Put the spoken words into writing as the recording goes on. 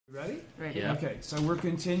Ready? Ready. Yeah. Okay, so we're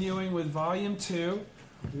continuing with Volume 2.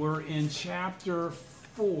 We're in Chapter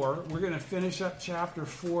 4. We're going to finish up Chapter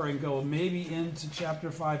 4 and go maybe into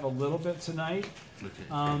Chapter 5 a little bit tonight. Okay.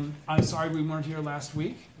 I'm sorry we weren't here last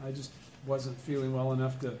week. I just wasn't feeling well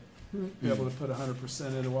enough to be able to put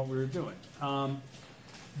 100% into what we were doing.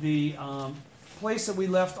 The place that we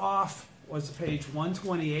left off was page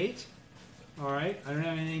 128. All right, I don't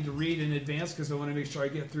have anything to read in advance because I want to make sure I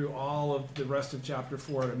get through all of the rest of Chapter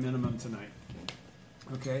 4 at a minimum tonight.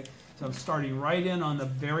 Okay, so I'm starting right in on the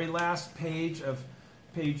very last page of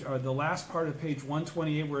the last part of page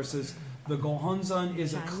 128 where it says, the Gohonzon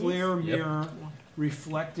is a clear mirror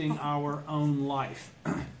reflecting our own life.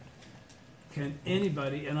 Can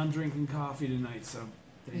anybody, and I'm drinking coffee tonight, so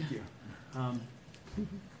thank you.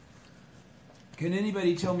 Can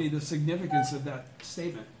anybody tell me the significance of that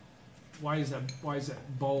statement? Why is that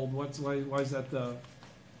bold? Why is that the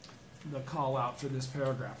call out for this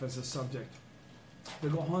paragraph as a subject? The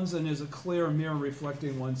Gohonzon is a clear mirror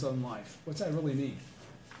reflecting one's own life. What's that really mean?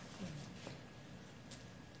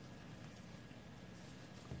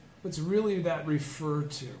 What's really that refer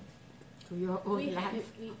to? To your own life.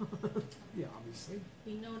 Yeah, obviously.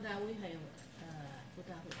 We know that we have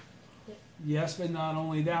Buddhahood. Yes, but not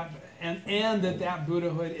only that, and that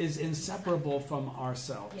Buddhahood is inseparable from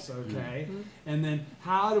ourselves, okay? Mm-hmm. And then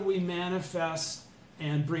how do we manifest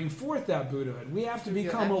and bring forth that Buddhahood? We have to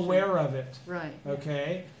become aware of it, right?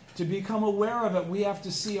 Okay? To become aware of it, we have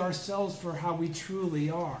to see ourselves for how we truly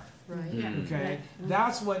are. Right. Yeah. Okay? Right.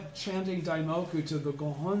 That's what chanting Daimoku to the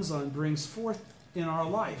Gohonzon brings forth in our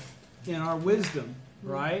life, in our wisdom,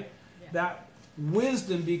 right? Yeah. That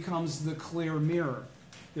wisdom becomes the clear mirror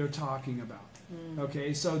they're talking about.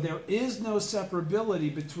 Okay, so there is no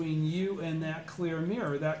separability between you and that clear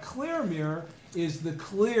mirror. That clear mirror is the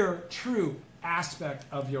clear, true aspect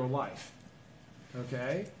of your life.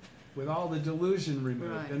 Okay? With all the delusion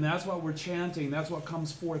removed. Right. And that's what we're chanting. That's what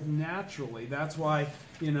comes forth naturally. That's why,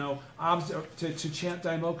 you know, to chant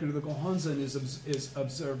Daimoku to the Gohonzon is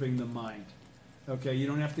observing the mind. Okay, you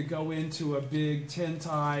don't have to go into a big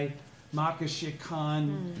Tentai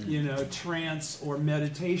Makashikan, you know, trance or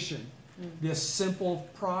meditation. This simple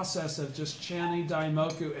process of just chanting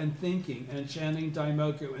Daimoku and thinking, and chanting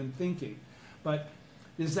Daimoku and thinking. But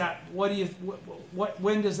is that,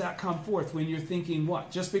 when does that come forth? When you're thinking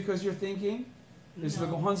what? Just because you're thinking? Is the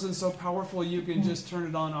Gohonzon so powerful you can just turn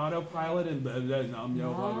it on autopilot and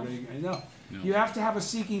no. You have to have a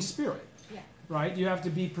seeking spirit, right? You have to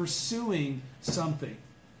be pursuing something.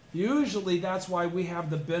 Usually that's why we have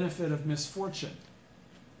the benefit of misfortune.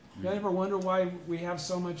 You ever wonder why we have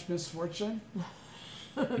so much misfortune?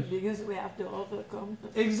 Because we have to overcome.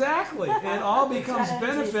 Exactly. It all becomes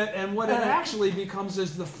benefit, and what it actually becomes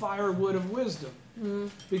is the firewood of wisdom.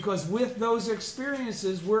 Because with those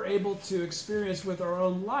experiences, we're able to experience with our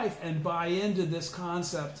own life and buy into this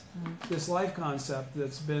concept, this life concept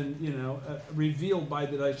that's been, you know, revealed by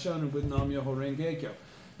the Daishonin with Nam-myoho Renge-kyo.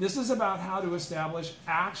 This is about how to establish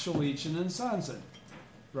actual Ichinen Sanzen,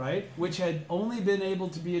 right? Which had only been able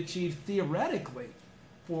to be achieved theoretically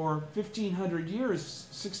for 1,500 years,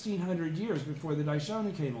 1,600 years before the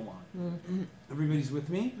Daishonin came along. Everybody's with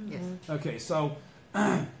me? Yes. Okay, so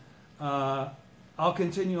I'll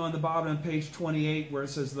continue on the bottom of page 28 where it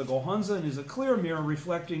says, the Gohonzon is a clear mirror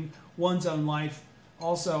reflecting one's own life.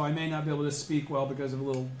 Also, I may not be able to speak well because of a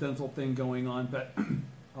little dental thing going on, but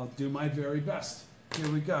I'll do my very best. Here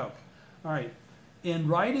we go. All right. In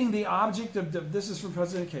writing the object of, this is from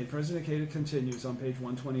President K. President K continues on page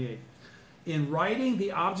 128. In writing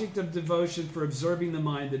the object of devotion for observing the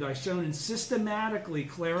mind, the Daishonin systematically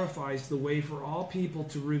clarifies the way for all people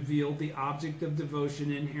to reveal the object of devotion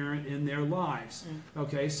inherent in their lives.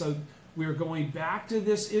 Okay, so we're going back to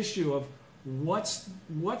this issue of what's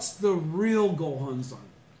the real Gohonzon.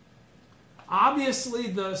 Obviously,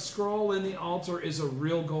 the scroll in the altar is a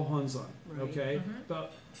real Gohonzon. Okay,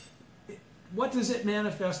 but what does it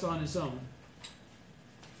manifest on its own?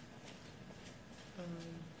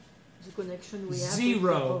 The connection we have.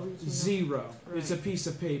 Zero. Right. It's a piece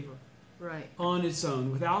of paper. Right. On its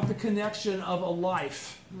own, without the connection of a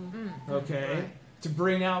life. Okay, Right. to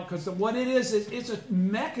bring out, because what it is it's a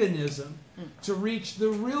mechanism to reach the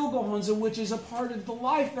real Gohonzon, which is a part of the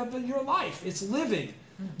life of your life. It's living.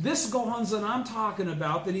 This Gohonzon I'm talking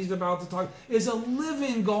about, that he's about to talk, is a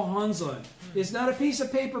living Gohonzon. It's not a piece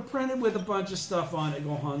of paper printed with a bunch of stuff on it,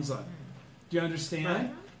 Gohonzon. Do you understand?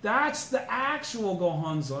 Right. That's the actual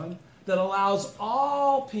Gohonzon that allows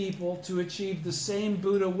all people to achieve the same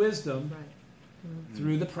Buddha wisdom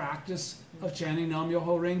through the practice of chanting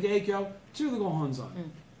Nam-myoho Renge-kyo to the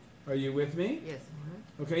Gohonzon. Are you with me? Yes.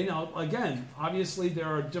 Okay, now again, obviously there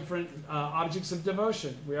are different objects of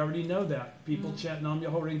devotion. We already know that. People chant Nam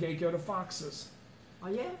Myoho Renge Kyo to foxes. Oh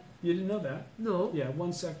yeah? You didn't know that? No. Yeah,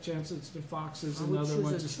 one sect chants it to foxes, I would another choose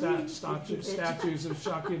one a to tree. statues of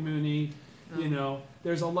Shakyamuni. You know,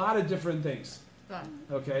 there's a lot of different things.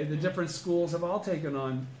 Okay, the different schools have all taken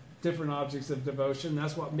on different objects of devotion.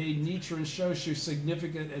 That's what made Nichiren Shoshu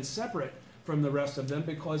significant and separate from the rest of them,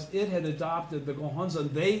 because it had adopted the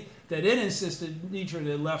Gohonzon that it insisted Nichiren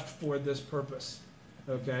had left for this purpose.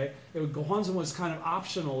 Okay, Gohonzon was kind of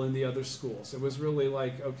optional in the other schools. It was really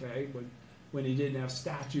like, okay, when he didn't have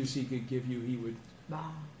statues he could give you, he would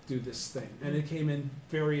do this thing. And it came in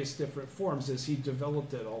various different forms as he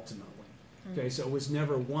developed it ultimately. Okay, so it was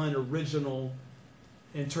never one original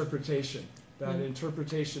interpretation. That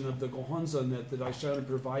interpretation of the Gohonzon that the Daishonin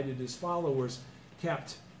provided his followers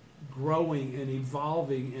kept growing and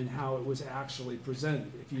evolving in how it was actually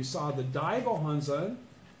presented. If you saw the Dai Gohonzon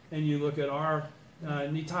and you look at our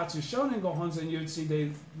Nitatsu Shonin Gohonzon, you'd see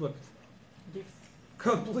they look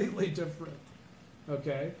completely different.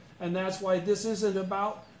 Okay? And that's why this isn't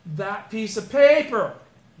about that piece of paper.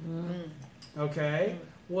 Okay?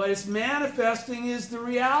 What it's manifesting is the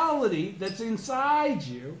reality that's inside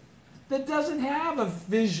you that doesn't have a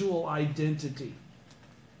visual identity.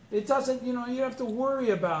 It doesn't, you have to worry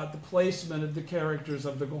about the placement of the characters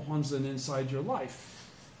of the Gohonzon inside your life.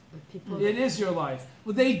 It is your life.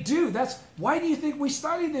 Well, they do. Why do you think we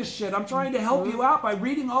study this shit? I'm trying to help you out by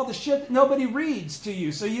reading all the shit that nobody reads to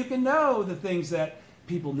you so you can know the things that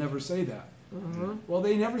people never say that. Well,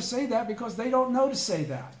 they never say that because they don't know to say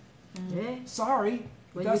that. Sorry.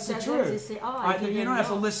 When That's the truth. They say, you don't have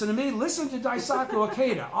to listen to me. Listen to Daisaku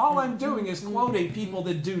Ikeda. All I'm doing is quoting people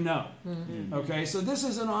that do know. Okay, so this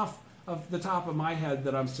isn't off of the top of my head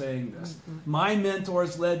that I'm saying this. My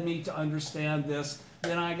mentors led me to understand this.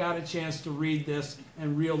 Then I got a chance to read this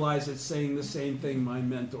and realize it's saying the same thing my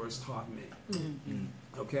mentors taught me.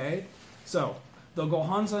 Okay, so the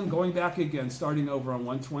Gohonzon, going back again, starting over on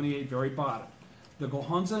 128, very bottom. The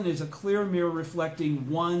Gohonzon is a clear mirror reflecting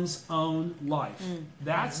one's own life.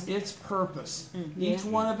 That's its purpose. Each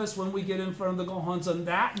one of us, when we get in front of the Gohonzon,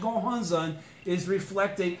 that Gohonzon is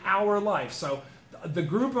reflecting our life. So the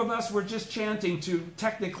group of us were just chanting to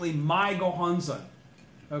technically my Gohonzon.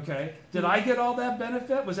 Okay? Did I get all that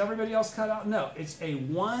benefit? Was everybody else cut out? No. It's a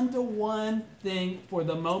one-to-one thing for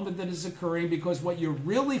the moment that is occurring, because what you're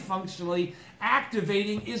really functionally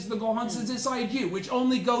activating is the Gohonzons inside you, which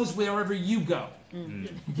only goes wherever you go.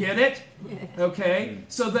 Get it? Okay?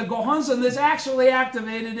 So the Gohonzon that's actually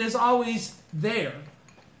activated is always there.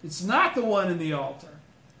 It's not the one in the altar.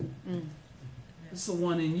 It's the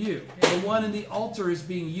one in you. The one in the altar is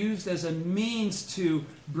being used as a means to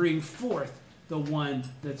bring forth the one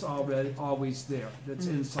that's already always there, that's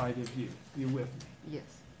inside of you. You with me? Yes.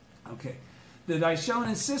 Okay. The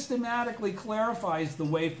Daishonin systematically clarifies the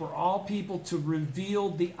way for all people to reveal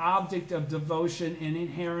the object of devotion and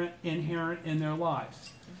inherent in their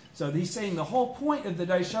lives. So he's saying the whole point of the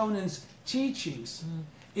Daishonin's teachings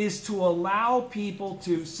is to allow people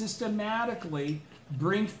to systematically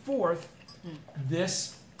bring forth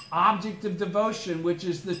this object of devotion, which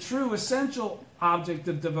is the true essential object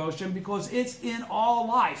of devotion, because it's in all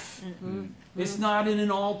life. It's not in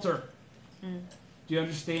an altar. Do you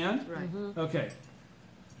understand? Right. Okay.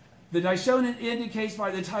 The Daishonin indicates by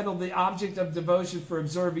the title, the object of devotion for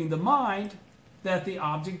observing the mind, that the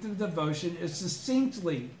object of devotion is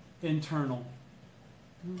distinctly internal.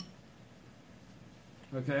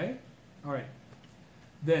 Okay? All right.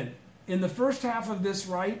 Then, in the first half of this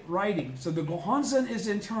writing, so the Gohonzon is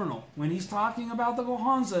internal. When he's talking about the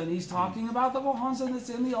Gohonzon, he's talking about the Gohonzon that's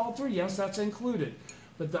in the altar. Yes, that's included.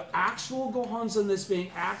 But the actual Gohonzon that's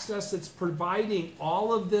being accessed, that's providing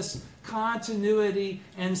all of this continuity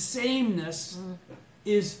and sameness,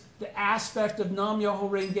 is the aspect of Nam Myoho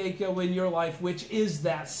Renge Kyo in your life, which is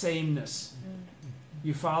that sameness.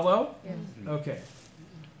 You follow? Yes. Okay.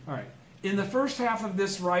 All right. In the first half of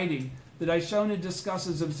this writing, the Daishonin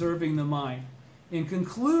discusses observing the mind. In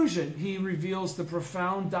conclusion, he reveals the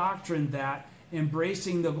profound doctrine that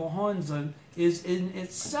embracing the Gohonzon is in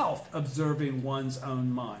itself observing one's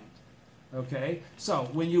own mind. Okay? So,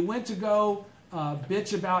 when you went to go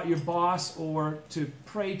bitch about your boss or to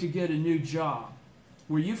pray to get a new job,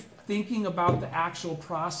 were you thinking about the actual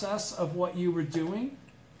process of what you were doing?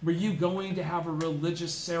 Were you going to have a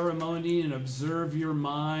religious ceremony and observe your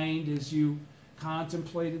mind as you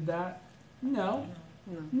contemplated that? No.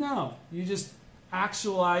 No. You just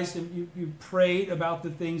actualized and you prayed about the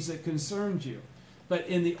things that concerned you. But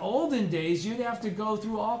in the olden days, you'd have to go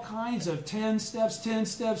through all kinds of 10 steps, 10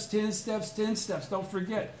 steps, 10 steps, 10 steps. Don't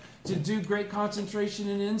forget, To do great concentration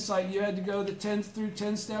and insight, you had to go through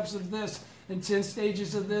 10 steps of this, and 10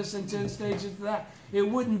 stages of this, and 10 stages of that. It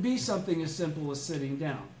wouldn't be something as simple as sitting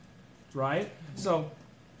down, right? So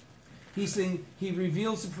he's saying he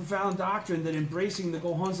reveals the profound doctrine that embracing the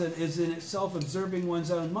Gohonzon is in itself observing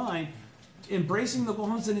one's own mind. Embracing the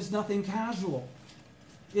Gohonzon is nothing casual.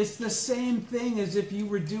 It's the same thing as if you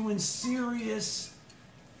were doing serious,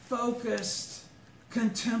 focused,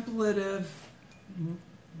 contemplative,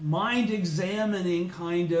 mind-examining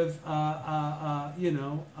kind of,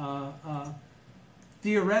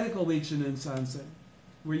 theoretical Nichiren Sansen,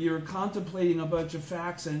 where you're contemplating a bunch of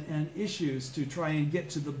facts and issues to try and get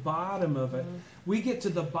to the bottom of it. We get to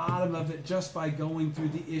the bottom of it just by going through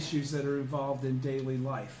the issues that are involved in daily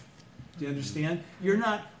life. Do you understand? You're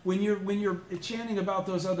not, when you're chanting about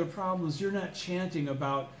those other problems, you're not chanting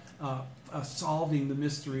about solving the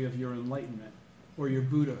mystery of your enlightenment or your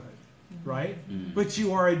Buddhahood, right? But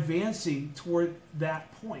you are advancing toward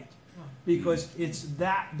that point. Because it's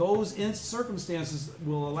those circumstances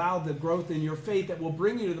will allow the growth in your faith that will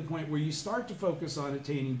bring you to the point where you start to focus on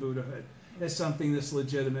attaining Buddhahood as something that's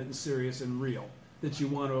legitimate and serious and real that you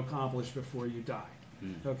want to accomplish before you die.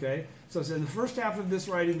 Okay? So in the first half of this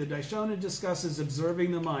writing, the Daishonin discusses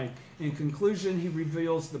observing the mind. In conclusion, he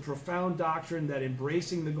reveals the profound doctrine that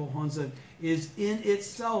embracing the Gohonzon is in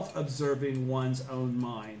itself observing one's own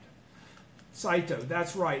mind. Saito,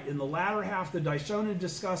 that's right. In the latter half, the Daishonin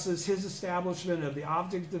discusses his establishment of the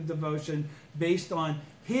object of devotion based on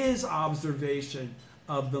his observation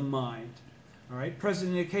of the mind. All right,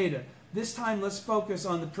 President Ikeda, this time let's focus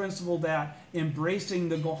on the principle that embracing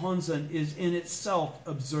the Gohonzon is in itself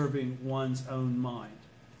observing one's own mind.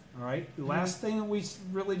 All right, the last thing that we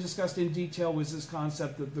really discussed in detail was this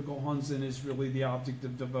concept that the Gohonzon is really the object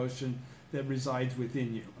of devotion that resides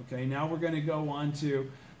within you. Okay, now we're going to go on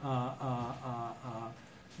to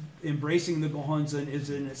embracing the Gohonzon is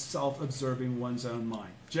in itself observing one's own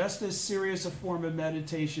mind. Just as serious a form of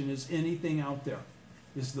meditation as anything out there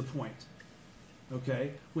is the point.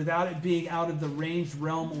 Okay? Without it being out of the range,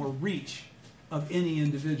 realm, or reach of any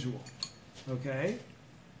individual. Okay?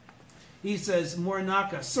 He says,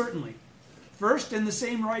 Morinaka, certainly. First, in the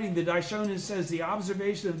same writing, the Daishonin says the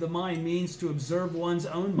observation of the mind means to observe one's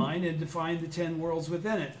own mind and define the 10 worlds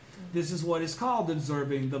within it. This is what is called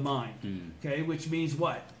observing the mind. Okay, which means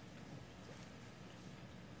what?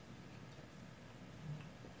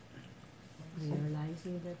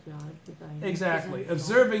 Realizing that you are divine. Exactly.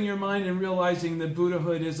 Observing your mind and realizing that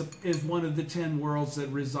Buddhahood is one of the 10 worlds that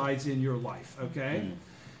resides in your life. Okay?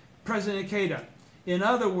 President Ikeda, in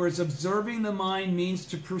other words, observing the mind means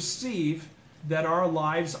to perceive that our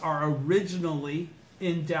lives are originally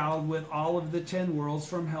endowed with all of the 10 worlds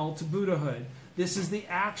from hell to Buddhahood. This is the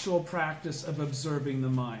actual practice of observing the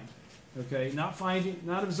mind. Okay, not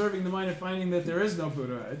observing the mind and finding that there is no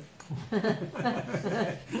Buddhahood.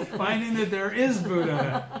 Finding that there is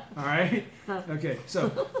Buddhahood. All right? Okay, so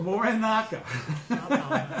Morinaka.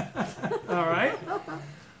 All right?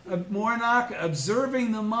 Morinaka,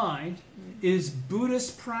 observing the mind is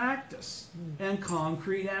Buddhist practice and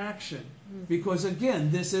concrete action. Because again,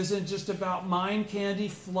 this isn't just about mind candy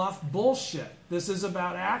fluff bullshit. This is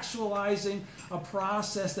about actualizing a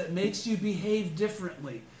process that makes you behave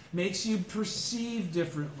differently, makes you perceive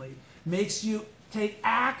differently, makes you take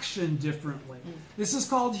action differently. This is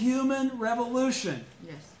called human revolution.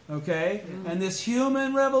 Yes. Okay? And this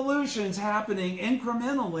human revolution is happening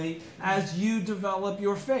incrementally as you develop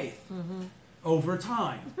your faith over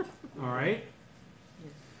time. All right?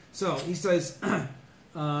 So he says,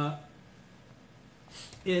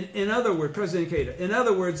 in other words, President Ikeda, in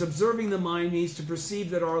other words, observing the mind means to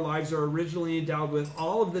perceive that our lives are originally endowed with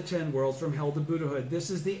all of the 10 worlds from hell to Buddhahood. This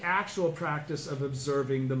is the actual practice of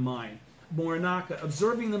observing the mind. Morinaka,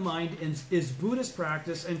 observing the mind is Buddhist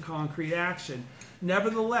practice and concrete action.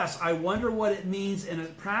 Nevertheless, I wonder what it means in a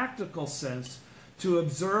practical sense to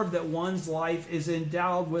observe that one's life is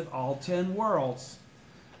endowed with all 10 worlds.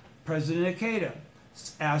 President Ikeda,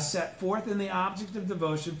 as set forth in the object of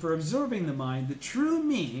devotion for observing the mind, the true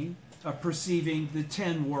meaning of perceiving the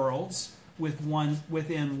 10 worlds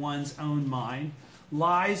within one's own mind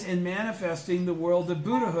lies in manifesting the world of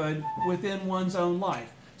Buddhahood within one's own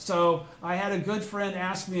life. So I had a good friend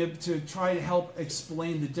ask me to try to help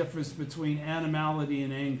explain the difference between animality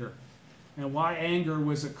and anger, and why anger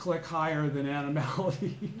was a click higher than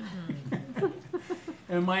animality.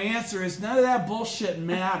 And my answer is none of that bullshit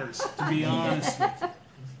matters, to be honest with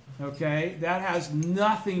you. Okay? That has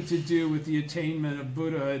nothing to do with the attainment of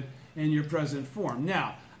Buddhahood in your present form.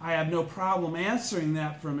 Now, I have no problem answering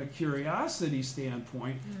that from a curiosity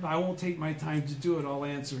standpoint. I won't take my time to do it. I'll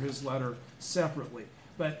answer his letter separately.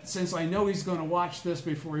 But since I know he's going to watch this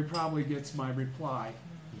before he probably gets my reply,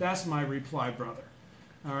 that's my reply, brother.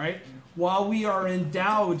 All right? While we are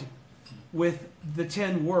endowed with the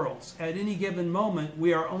 10 worlds, at any given moment,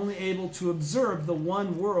 we are only able to observe the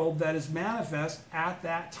one world that is manifest at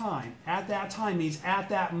that time. At that time means at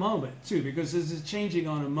that moment, too, because this is changing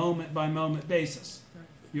on a moment-by-moment basis.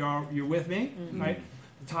 You're with me? Mm-hmm. Right?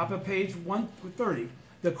 The top of page 130.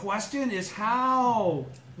 The question is how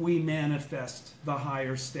we manifest the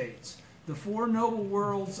higher states. The four noble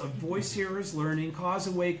worlds of voice hearers, learning, cause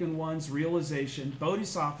awakened ones, realization,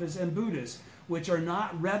 bodhisattvas, and Buddhas, which are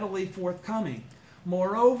not readily forthcoming.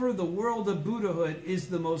 Moreover, the world of Buddhahood is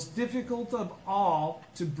the most difficult of all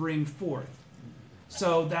to bring forth.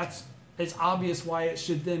 So it's obvious why it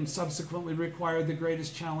should then subsequently require the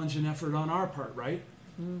greatest challenge and effort on our part, right?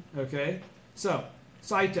 Mm-hmm. Okay? So,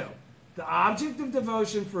 Saito. The object of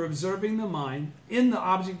devotion for observing the mind, in the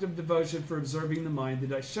object of devotion for observing the mind,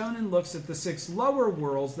 the Daishonin looks at the 6 lower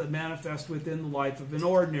worlds that manifest within the life of an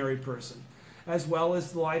ordinary person, as well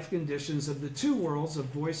as the life conditions of the 2 worlds of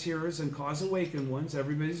voice hearers and cause awakened ones.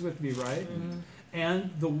 Everybody's with me, right? Mm-hmm.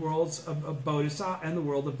 And the worlds of bodhisattva and the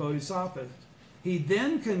world of bodhisattvas. He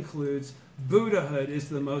then concludes Buddhahood is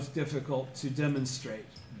the most difficult to demonstrate.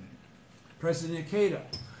 President Ikeda.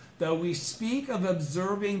 Though we speak of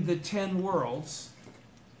observing the 10 worlds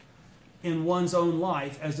in one's own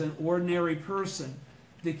life as an ordinary person,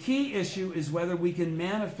 the key issue is whether we can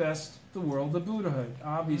manifest the world of Buddhahood.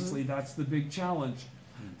 Obviously, that's the big challenge.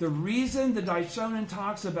 The reason the Daishonin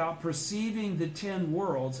talks about perceiving the 10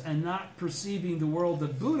 worlds and not perceiving the world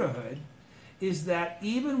of Buddhahood is that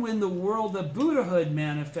even when the world of Buddhahood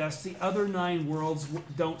manifests, the other 9 worlds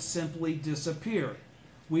don't simply disappear.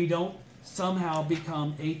 We don't somehow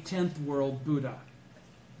become a 10th world Buddha.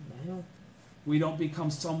 We don't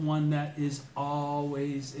become someone that is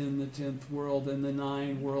always in the 10th world and the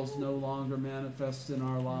 9 worlds no longer manifest in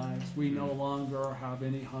our lives. We no longer have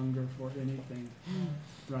any hunger for anything,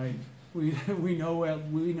 right? We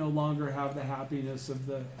no longer have the happiness of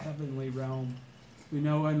the heavenly realm. We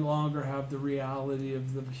no longer have the reality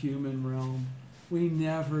of the human realm. We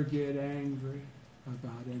never get angry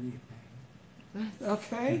about anything.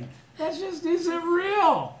 Okay? That just isn't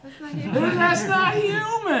real. That's not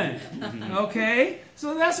human. Okay?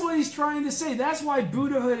 So that's what he's trying to say. That's why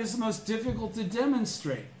Buddhahood is the most difficult to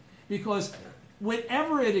demonstrate. Because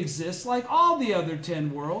whenever it exists, like all the other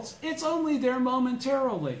 10 worlds, it's only there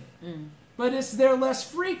momentarily. But it's there less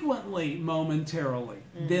frequently momentarily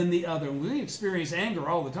than the other. We experience anger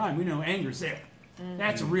all the time. We know anger's there.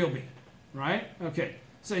 That's a real being. Right? Okay.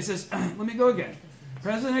 So he says, let me go again.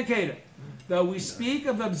 President Ikeda. Though we speak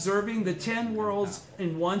of observing the 10 worlds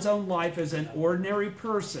in one's own life as an ordinary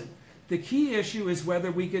person, the key issue is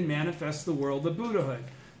whether we can manifest the world of Buddhahood.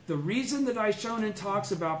 The reason that Daishonin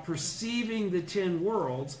talks about perceiving the 10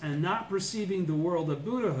 worlds and not perceiving the world of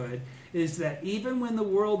Buddhahood is that even when the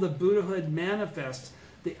world of Buddhahood manifests,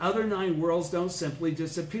 the other 9 worlds don't simply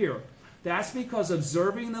disappear. That's because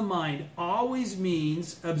observing the mind always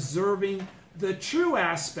means observing the true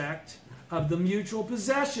aspect of the mutual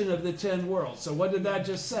possession of the 10 worlds. So what did that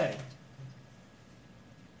just say?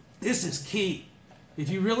 This is key. If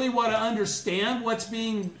you really want to understand what's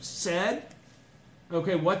being said,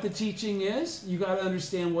 okay, what the teaching is, you got to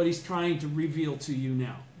understand what he's trying to reveal to you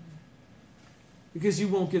now. Because you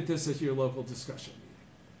won't get this at your local discussion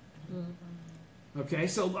meeting. Okay,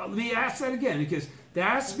 so let me ask that again, because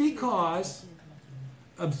that's because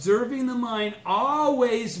observing the mind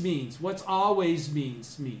always means, what's always mean?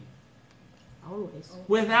 Always.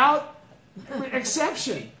 Without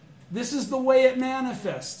exception. This is the way it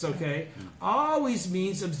manifests, okay? Always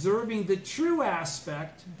means observing the true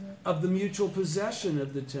aspect of the mutual possession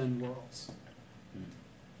of the 10 worlds.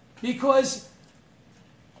 Because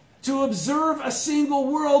to observe a single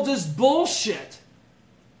world is bullshit.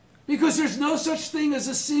 Because there's no such thing as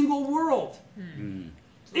a single world.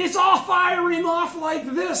 It's all firing off like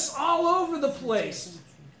this all over the place.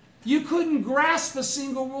 You couldn't grasp a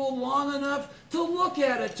single world long enough to look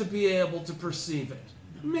at it to be able to perceive it.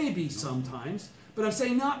 Maybe sometimes, but I'm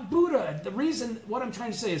saying not Buddha. The reason, what I'm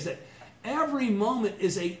trying to say is that every moment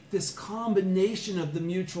is this combination of the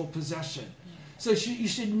mutual possession. So you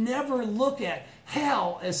should never look at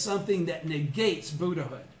hell as something that negates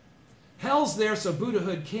Buddhahood. Hell's there so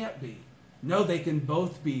Buddhahood can't be. No, they can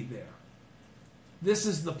both be there. This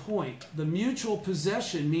is the point. The mutual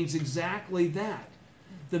possession means exactly that.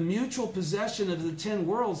 The mutual possession of the 10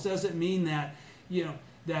 worlds doesn't mean that,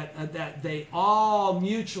 that they all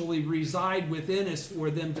mutually reside within us for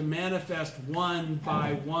them to manifest one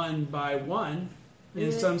by one by one. in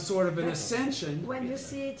some sort of an ascension. When you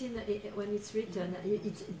see it when it's written,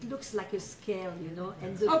 it looks like a scale, you know,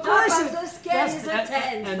 and the Of top course, of the scale is a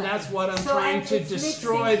 10. and that's what I'm So, trying and to it's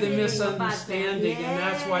destroy the mixing feeling about misunderstanding, that. and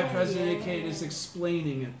that's why Yeah, President yeah. Kate is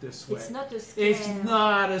explaining it this way. It's not a scale. It's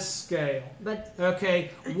not a scale. But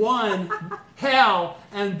Okay, 1, hell,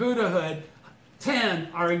 and Buddhahood, 10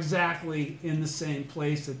 are exactly in the same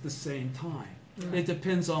place at the same time. It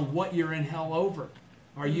depends on what you're in hell over.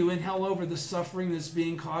 Are you in hell over the suffering that's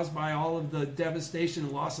being caused by all of the devastation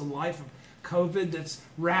and loss of life of COVID that's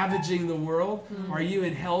ravaging the world? Are you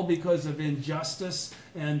in hell because of injustice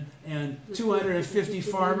and 250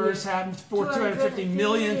 farmers having, 250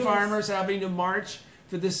 million farmers having to march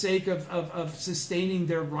for the sake of sustaining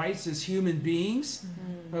their rights as human beings?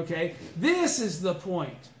 Okay, this is the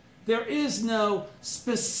point. There is no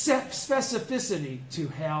specificity to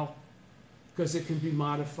hell, because it can be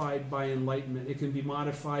modified by enlightenment. It can be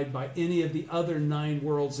modified by any of the other 9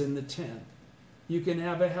 worlds in the 10. You can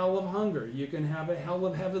have a hell of hunger. You can have a hell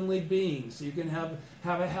of heavenly beings. You can have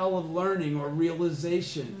a hell of learning or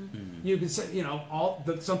realization. You can say, you know,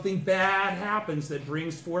 something bad happens that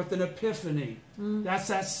brings forth an epiphany. That's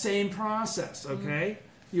that same process, okay?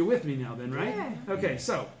 You're with me now then, right? Yeah. Okay,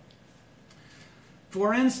 so,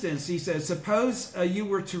 for instance, he says, suppose you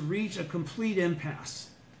were to reach a complete impasse.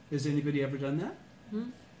 Has anybody ever done that?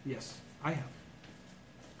 Yes, I have.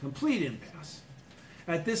 Complete impasse.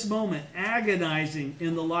 At this moment, agonizing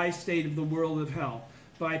in the life state of the world of hell,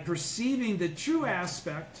 by perceiving the true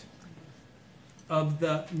aspect of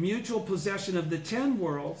the mutual possession of the 10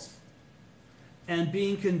 worlds, and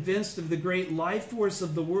being convinced of the great life force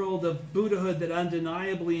of the world of Buddhahood that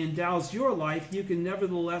undeniably endows your life, you can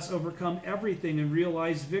nevertheless overcome everything and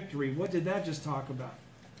realize victory. What did that just talk about?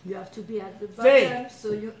 you have to be at the bottom. Faith.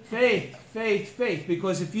 So you Faith.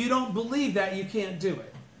 Because if you don't believe that, you can't do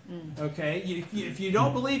it. Okay? If you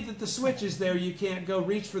don't believe that the switch is there, you can't go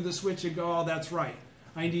reach for the switch and go, oh, that's right.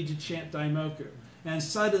 I need to chant Daimoku. And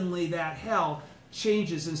suddenly that hell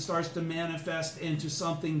changes and starts to manifest into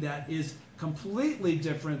something that is completely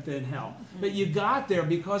different than hell. But you got there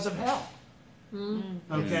because of hell.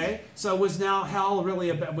 Okay? So was now hell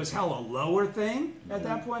really was hell a lower thing at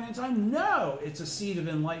that point in time? No, it's a seed of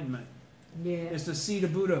enlightenment. Yeah. It's the seed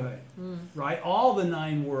of Buddhahood. Right? All the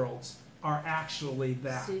 9 worlds are actually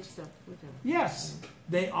that. Seeds of Buddha. Yes,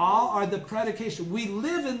 they all are the predication. We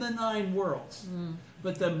live in the 9 worlds,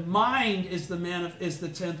 but the mind is the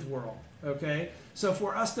 10th world. Okay, so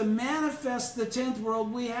for us to manifest the 10th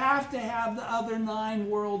world, we have to have the other 9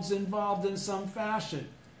 worlds involved in some fashion,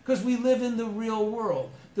 because we live in the real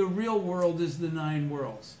world. The real world is the 9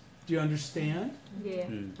 worlds. Do you understand? Yeah.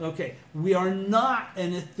 Okay, we are not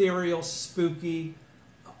an ethereal, spooky,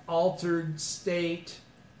 altered state.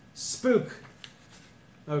 Spook.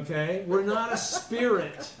 Okay? We're not a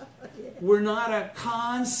spirit. We're not a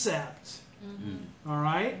concept. All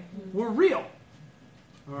right? We're real.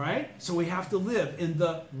 All right? So we have to live in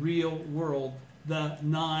the real world, the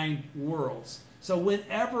 9 worlds. So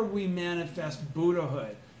whenever we manifest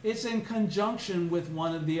Buddhahood, it's in conjunction with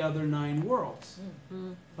one of the other 9 worlds.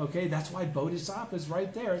 Okay? That's why Bodhisattva is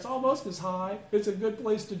right there. It's almost as high. It's a good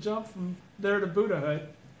place to jump from there to Buddhahood.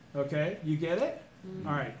 Okay? You get it?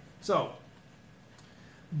 All right. So,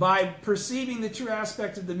 by perceiving the true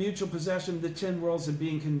aspect of the mutual possession of the 10 worlds and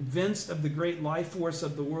being convinced of the great life force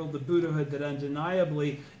of the world of Buddhahood that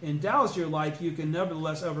undeniably endows your life, you can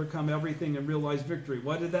nevertheless overcome everything and realize victory.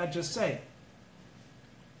 What did that just say?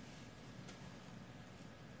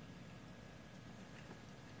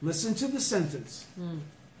 Listen to the sentence.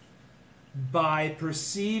 By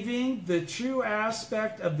perceiving the true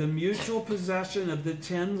aspect of the mutual possession of the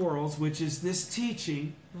 10 worlds, which is this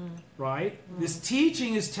teaching, right? This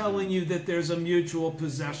teaching is telling you that there's a mutual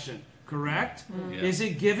possession, correct? Yeah. Is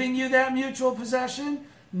it giving you that mutual possession?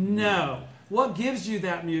 No. What gives you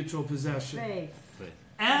that mutual possession? Faith.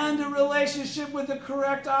 And a relationship with the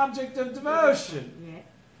correct object of devotion.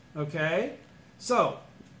 Yeah. Okay? So,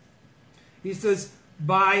 he says,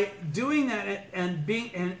 by doing that and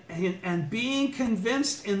being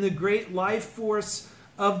convinced in the great life force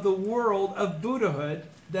of the world of Buddhahood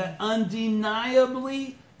that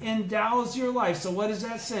undeniably endows your life. So what is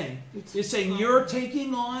that saying? It's saying you're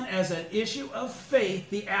taking on as an issue of faith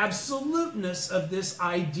the absoluteness of this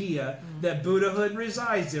idea that Buddhahood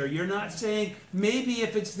resides there. You're not saying, maybe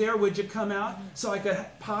if it's there, would you come out so I could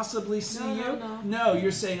possibly see you? No, you're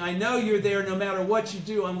saying, I know you're there. No matter what you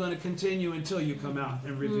do, I'm going to continue until you come out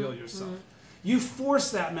and reveal yourself. You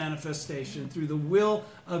force that manifestation through the will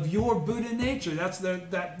of your Buddha nature. That's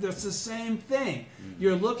the same thing.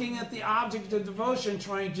 You're looking at the object of devotion,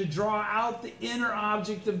 trying to draw out the inner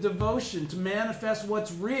object of devotion to manifest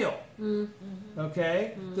what's real.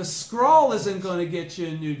 Okay? The scroll isn't going to get you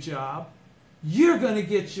a new job. You're going to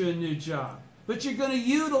get you a new job. But you're going to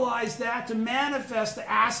utilize that to manifest the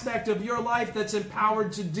aspect of your life that's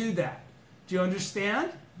empowered to do that. Do you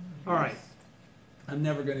understand? All right. I'm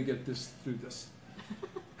never going to get this through this.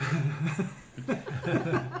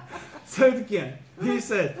 So again, he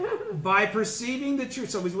said, by perceiving the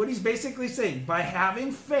truth. So what he's basically saying, by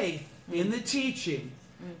having faith in the teaching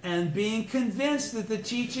and being convinced that the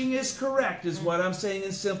teaching is correct, is what I'm saying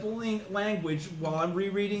in simple language while I'm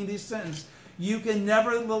rereading these sentences, you can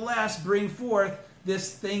nevertheless bring forth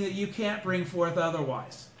this thing that you can't bring forth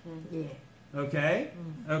otherwise. Yeah. Okay?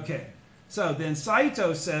 Okay. So then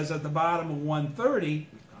Saito says at the bottom of 130, we've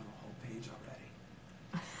gone a whole page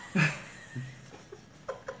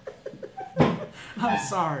already. I'm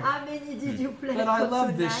sorry. How many did you play? But I for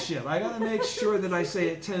love tonight? this shit. I got to make sure that I say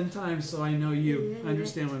it 10 times so I know you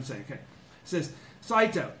understand what I'm saying. Okay. It says,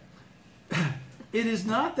 Saito, it is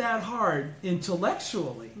not that hard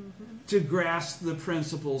intellectually to grasp the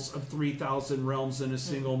principles of 3,000 realms in a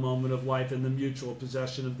single moment of life and the mutual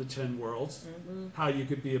possession of the 10 worlds. How you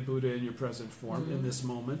could be a Buddha in your present form in this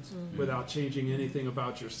moment without changing anything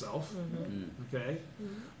about yourself. Okay?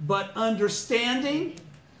 But understanding,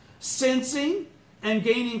 sensing, and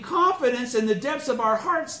gaining confidence in the depths of our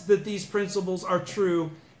hearts that these principles are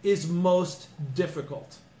true is most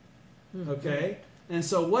difficult. Okay? And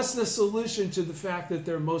so what's the solution to the fact that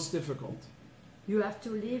they're most difficult? You have to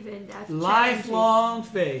live and have Lifelong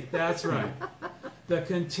faith, that's right. The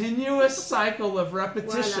continuous cycle of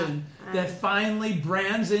repetition that finally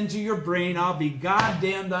brands into your brain, I'll be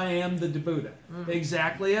goddamned, I am the Buddha.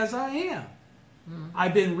 Exactly as I am.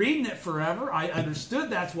 I've been reading it forever. I understood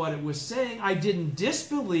that's what it was saying. I didn't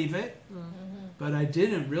disbelieve it, but I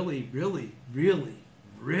didn't really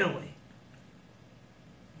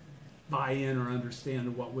buy in or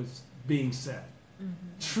understand what was being said.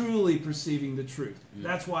 Truly perceiving the truth.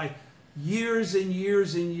 That's why years and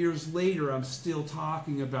years and years later I'm still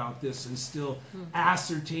talking about this and still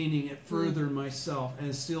ascertaining it further myself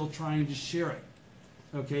and still trying to share it,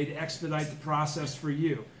 okay, to expedite the process for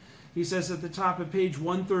you. He says at the top of page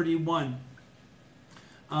 131,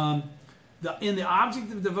 in the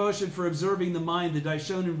object of devotion for observing the mind, the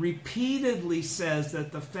Daishonin repeatedly says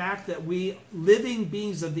that the fact that we, living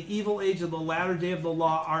beings of the evil age of the latter day of the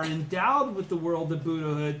law, are endowed with the world of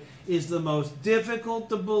Buddhahood is the most difficult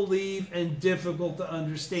to believe and difficult to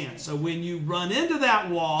understand. So when you run into that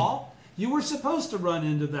wall, you were supposed to run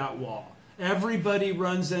into that wall. Everybody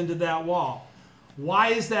runs into that wall. Why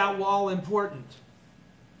is that wall important?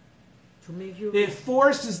 It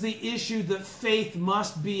forces the issue that faith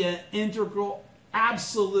must be an integral,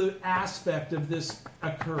 absolute aspect of this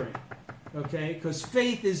occurring. Okay? Because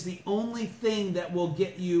faith is the only thing that will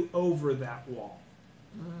get you over that wall.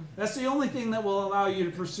 That's the only thing that will allow you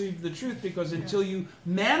to perceive the truth, because until you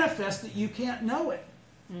manifest it, you can't know it.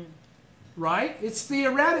 Right? It's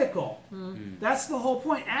theoretical. That's the whole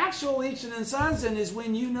point. Actual Ichinen Sanzen is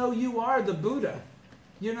when you know you are the Buddha.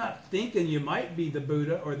 You're not thinking you might be the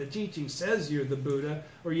Buddha, or the teaching says you're the Buddha,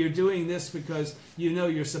 or you're doing this because you know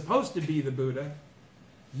you're supposed to be the Buddha.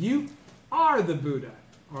 You are the Buddha,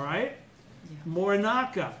 all right? Yeah.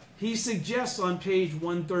 Morinaka, he suggests on page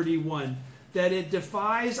 131 that it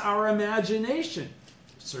defies our imagination.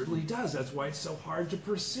 It certainly does. That's why it's so hard to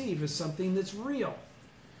perceive as something that's real.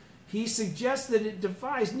 He suggests that it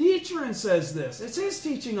defies. Nichiren says this. It's his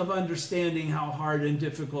teaching of understanding how hard and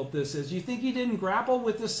difficult this is. You think he didn't grapple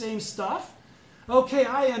with the same stuff? Okay,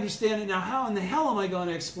 I understand it now. How in the hell am I going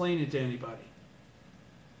to explain it to anybody?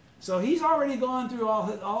 So he's already gone through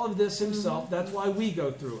all of this himself. That's why we go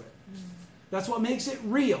through it. That's what makes it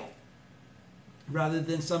real, rather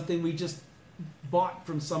than something we just bought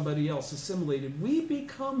from somebody else, assimilated. We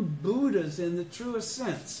become Buddhas in the truest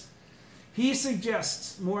sense. He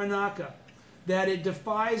suggests, Morinaka, that it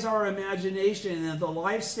defies our imagination and that the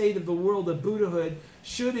life state of the world of Buddhahood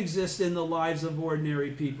should exist in the lives of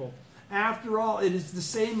ordinary people. After all, it is the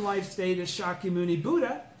same life state as Shakyamuni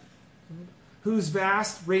Buddha, whose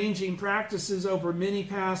vast ranging practices over many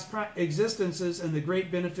past existences and the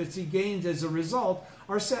great benefits he gained as a result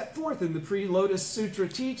are set forth in the pre-Lotus Sutra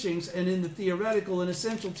teachings and in the theoretical and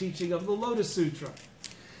essential teaching of the Lotus Sutra.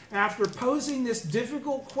 After posing this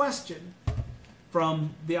difficult question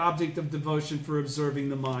from the object of devotion for observing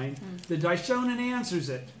the mind, the Daishonin answers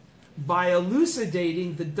it by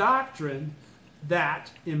elucidating the doctrine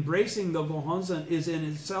that embracing the Gohonzon is in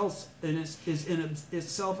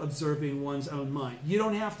itself observing one's own mind. You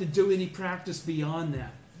don't have to do any practice beyond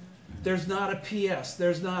that. There's not a PS.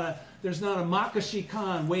 There's not a Makashi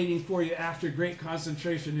Kan waiting for you after great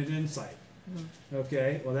concentration and insight.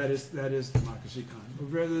 Okay, well that is the Makashi Kan.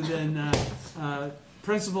 Rather than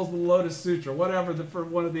Principles of the Lotus Sutra, whatever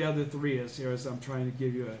one of the other three is here, as I'm trying to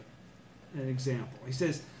give you an example. He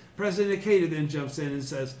says, President Ikeda then jumps in and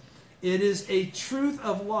says, it is a truth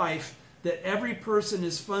of life that every person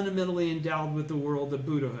is fundamentally endowed with the world of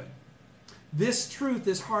Buddhahood. This truth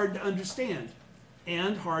is hard to understand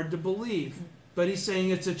and hard to believe, but he's saying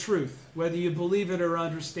it's a truth, whether you believe it or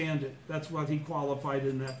understand it. That's what he qualified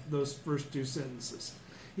in those first two sentences.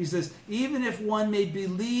 He says, even if one may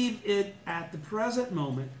believe it at the present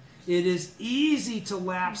moment, it is easy to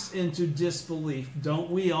lapse into disbelief.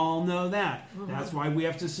 Don't we all know that? That's why we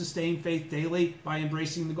have to sustain faith daily by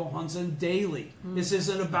embracing the Gohonzon daily. This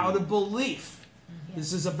isn't about a belief.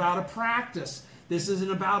 This is about a practice. This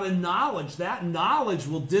isn't about a knowledge. That knowledge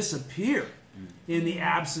will disappear in the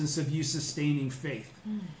absence of you sustaining faith.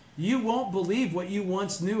 You won't believe what you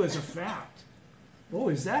once knew as a fact. Oh,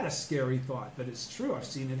 is that a scary thought? But it's true. I've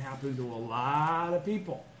seen it happen to a lot of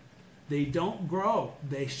people. They don't grow.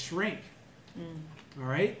 They shrink. All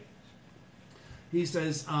right? He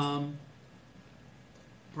says, pardon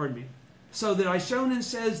me. So the Daishonin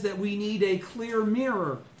says that we need a clear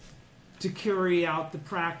mirror to carry out the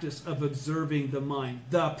practice of observing the mind.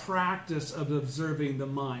 The practice of observing the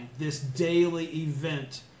mind. This daily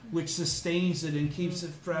event which sustains it and keeps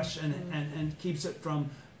it fresh and keeps it from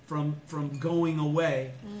going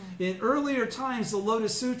away. In earlier times, the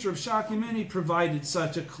Lotus Sutra of Shakyamuni provided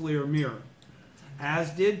such a clear mirror,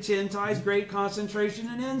 as did Tintai's Great Concentration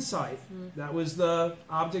and Insight. That was the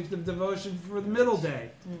object of devotion for the middle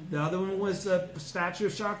day. The other one was the statue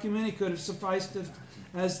of Shakyamuni, could have sufficed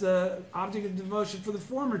as the object of devotion for the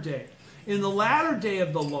former day. In the latter day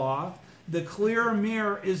of the law, the clear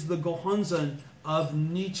mirror is the Gohonzon of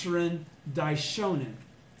Nichiren Daishonin.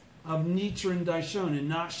 Of Nichiren Daishonin,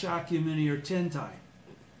 not Shakyamuni or Tintai.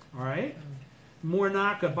 All right?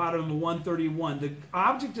 Mornaka, bottom of 131. The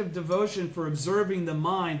object of devotion for observing the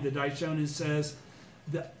mind, the Daishonin says,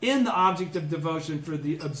 in the object of devotion for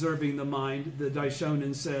the observing the mind, the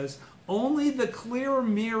Daishonin says, only the clear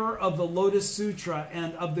mirror of the Lotus Sutra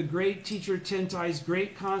and of the great teacher Tintai's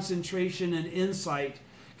great concentration and insight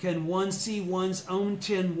can one see one's own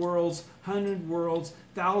 10 worlds, 100 worlds,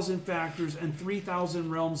 1,000 factors, and 3,000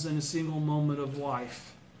 realms in a single moment of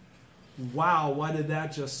life. Wow, what did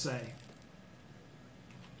that just say?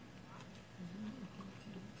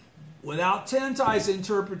 Without Tintai's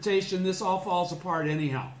interpretation, this all falls apart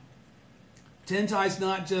anyhow. Tintai's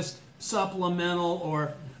not just supplemental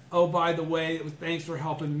or, oh, by the way, thanks for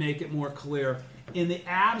helping make it more clear. In the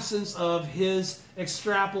absence of his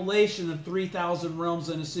extrapolation of 3,000 realms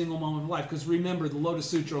in a single moment of life, because remember, the Lotus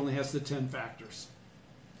Sutra only has the 10 factors.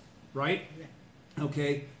 Right?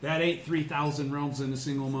 Okay, that ain't 3,000 realms in a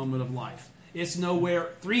single moment of life. It's nowhere.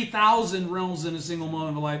 3,000 realms in a single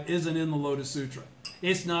moment of life isn't in the Lotus Sutra.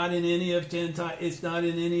 It's not in any of Tintai. It's not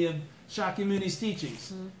in any of Shakyamuni's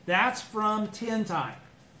teachings. That's from Tintai.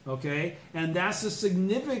 Okay? And that's the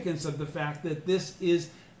significance of the fact that this is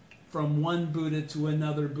from one Buddha to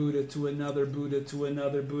another Buddha to another Buddha to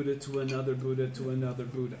another Buddha to another Buddha to another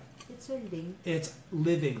Buddha. It's a link. It's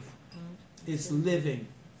living. It's living.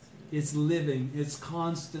 It's living. It's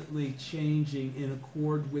constantly changing in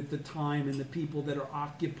accord with the time and the people that are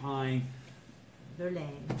occupying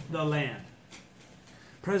the land.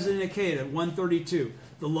 President Ikeda, 132.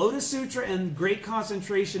 The Lotus Sutra and Great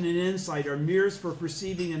Concentration and Insight are mirrors for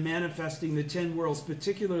perceiving and manifesting the 10 worlds,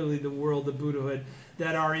 particularly the world of Buddhahood,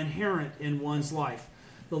 that are inherent in one's life.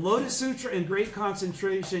 The Lotus Sutra and Great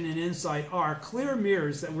Concentration and Insight are clear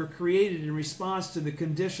mirrors that were created in response to the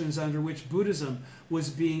conditions under which Buddhism was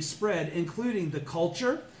being spread, including the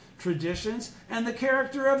culture, traditions, and the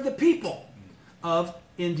character of the people of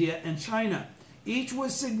India and China. Each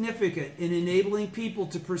was significant in enabling people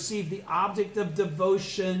to perceive the object of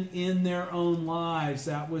devotion in their own lives.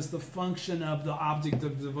 That was the function of the object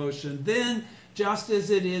of devotion then, just as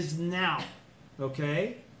it is now.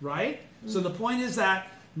 Okay? Right? So the point is that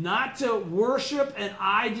not to worship and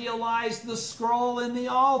idealize the scroll in the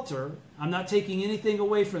altar. I'm not taking anything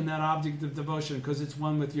away from that object of devotion because it's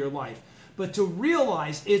one with your life. But to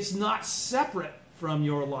realize it's not separate from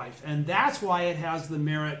your life. And that's why it has the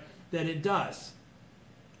merit that it does.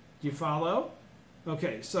 Do you follow?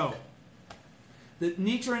 Okay, so the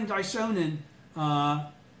Nichiren Daishonin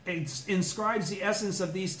inscribes the essence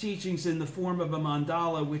of these teachings in the form of a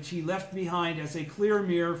mandala, which he left behind as a clear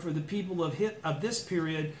mirror for the people of this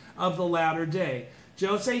period of the latter day.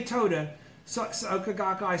 Josei Toda, Soka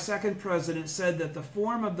Gakkai second president, said that the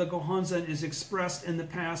form of the Gohonzon is expressed in the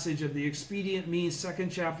passage of the Expedient Means second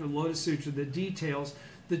chapter of the Lotus Sutra that details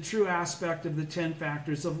the true aspect of the 10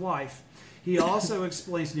 factors of life. He also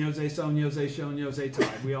explains Nyose So, Nyose Sho, Nyose Tai.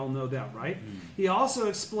 We all know that, right? He also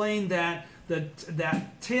explained that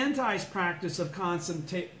that Tantai's practice of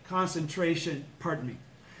concentration,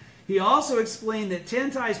 He also explained that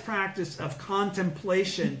Tantai's practice of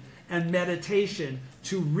contemplation and meditation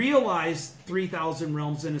to realize 3,000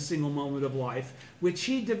 realms in a single moment of life, which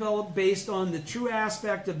he developed based on the true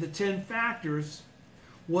aspect of the 10 factors,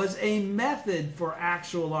 was a method for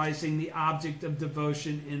actualizing the object of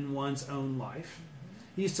devotion in one's own life.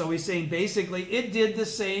 So he's saying basically it did the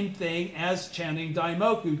same thing as chanting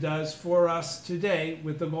Daimoku does for us today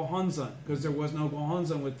with the Gohonzon, because there was no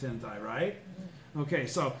Gohonzon with Tentai, right? Okay,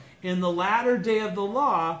 so in the latter day of the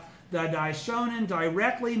law, the Daishonin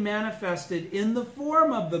directly manifested in the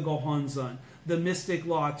form of the Gohonzon the mystic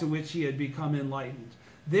law to which he had become enlightened.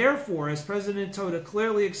 Therefore, as President Toda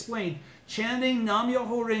clearly explained, chanting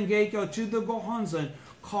Nam-myoho Renge-kyo to the Gohonzon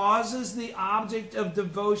causes the object of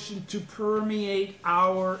devotion to permeate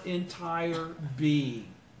our entire being.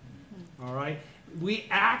 All right? We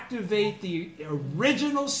activate the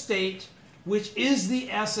original state, which is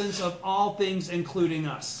the essence of all things, including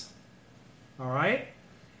us. All right?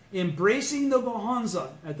 Embracing the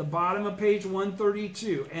Gohonzon at the bottom of page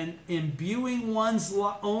 132 and imbuing one's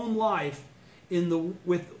own life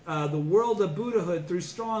with the world of Buddhahood through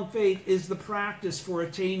strong faith is the practice for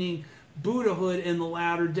attaining Buddhahood in the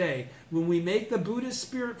latter day. When we make the Buddhist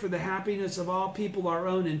spirit for the happiness of all people our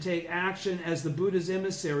own and take action as the Buddha's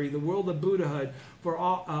emissary, the world of Buddhahood for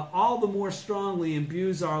all the more strongly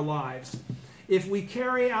imbues our lives. If we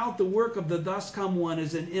carry out the work of the Thus Come One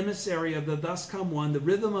as an emissary of the Thus Come One, the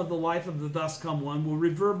rhythm of the life of the Thus Come One will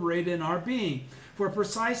reverberate in our being. For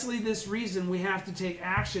precisely this reason, we have to take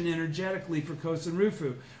action energetically for Kosen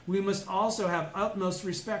Rufu. We must also have utmost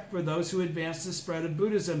respect for those who advance the spread of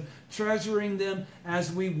Buddhism, treasuring them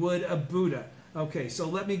as we would a Buddha. Okay, so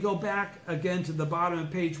let me go back again to the bottom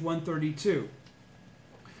of page 132,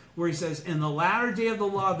 where he says, in the latter day of the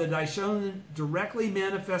law, the Daishonin directly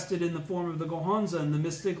manifested in the form of the Gohonzon the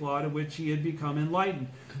mystic law to which he had become enlightened.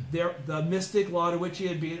 The mystic law to which he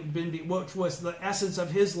had been, which was the essence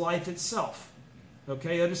of his life itself.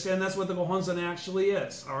 Okay, understand that's what the Gohonzon actually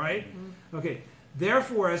is, all right? Okay,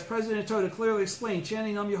 therefore, as President Toda clearly explained,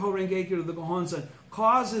 chanting Nam-myoho Renge-kyo to the Gohonzon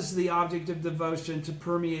causes the object of devotion to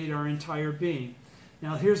permeate our entire being.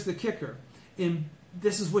 Now, here's the kicker.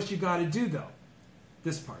 This is what you got to do, though,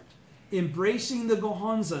 this part. Embracing the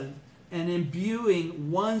Gohonzon and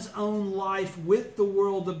imbuing one's own life with the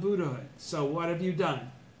world of Buddhahood. So what have you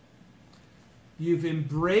done? You've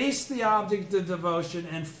embraced the object of devotion,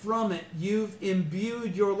 and from it, you've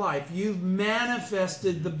imbued your life. You've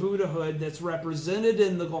manifested the Buddhahood that's represented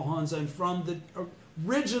in the Gohonzon from the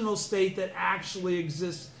original state that actually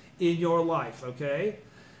exists in your life, okay?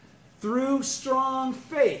 Through strong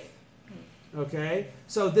faith, okay?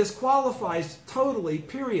 So this qualifies totally,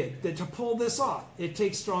 period, that to pull this off, it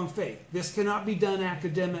takes strong faith. This cannot be done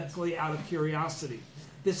academically out of curiosity.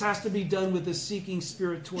 This has to be done with a seeking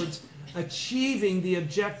spirit towards achieving the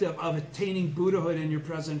objective of attaining Buddhahood in your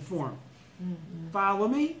present form. Follow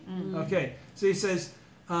me? Okay, so he says,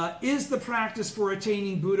 is the practice for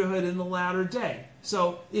attaining Buddhahood in the latter day.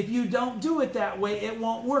 So if you don't do it that way, it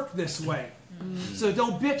won't work this way. So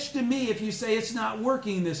don't bitch to me if you say it's not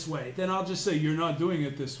working this way. Then I'll just say, you're not doing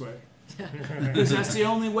it this way. Because that's the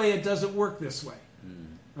only way it doesn't work this way.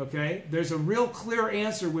 Okay? There's a real clear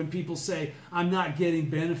answer when people say, I'm not getting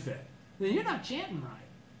benefit. Then you're not chanting right.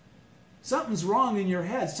 Something's wrong in your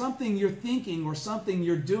head. Something you're thinking or something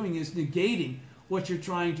you're doing is negating what you're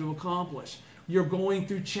trying to accomplish. You're going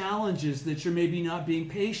through challenges that you're maybe not being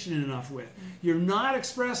patient enough with. You're not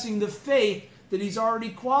expressing the faith that he's already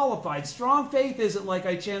qualified. Strong faith isn't like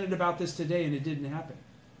I chanted about this today and it didn't happen.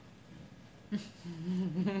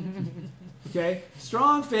 Okay?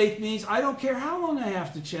 Strong faith means I don't care how long I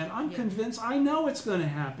have to chant. I'm convinced I know it's going to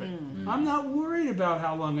happen. I'm not worried about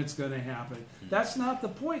how long it's going to happen. That's not the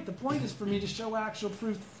point. The point is for me to show actual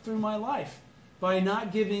proof through my life by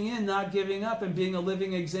not giving in, not giving up, and being a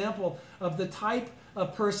living example of the type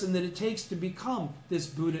of person that it takes to become this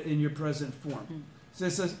Buddha in your present form. So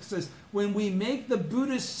it says, when we make the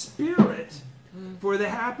Buddhist spirit for the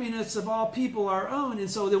happiness of all people our own, and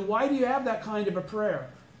so then why do you have that kind of a prayer?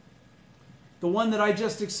 The one that I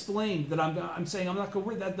just explained, that I'm saying I'm not going to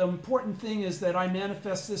worry, that the important thing is that I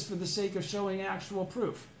manifest this for the sake of showing actual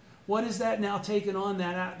proof. What is that now taken on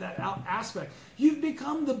that aspect? You've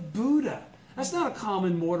become the Buddha. That's not a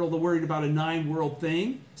common mortal that's worried about a 9-world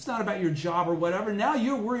thing. It's not about your job or whatever. Now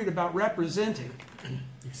you're worried about representing.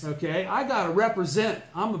 Okay? I got to represent.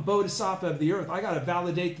 I'm a bodhisattva of the earth. I got to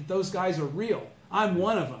validate that those guys are real. I'm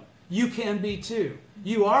one of them. You can be too.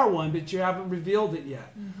 You are one, but you haven't revealed it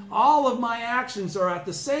yet. All of my actions are at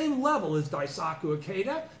the same level as Daisaku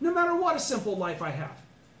Ikeda, no matter what a simple life I have.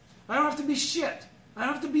 I don't have to be shit. I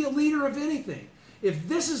don't have to be a leader of anything. If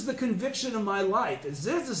this is the conviction of my life, if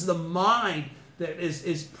this is the mind that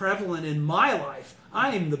is prevalent in my life,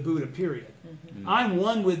 I am the Buddha, period. I'm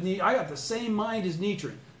one with I got the same mind as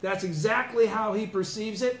Nichiren. That's exactly how he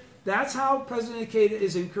perceives it. That's how President Ikeda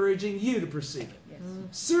is encouraging you to perceive it. Yes.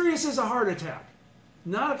 Serious as a heart attack.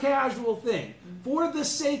 Not a casual thing. For the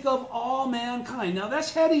sake of all mankind. Now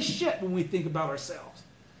that's heady shit when we think about ourselves.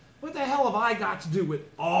 What the hell have I got to do with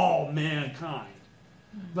all mankind?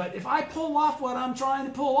 But if I pull off what I'm trying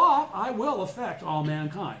to pull off, I will affect all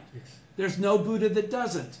mankind. Yes. There's no Buddha that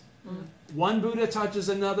doesn't. One Buddha touches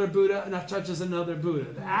another Buddha, and that touches another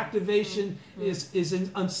Buddha. The activation is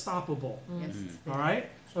unstoppable. Yes. All right?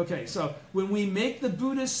 Okay, so when we make the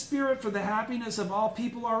Buddha's spirit for the happiness of all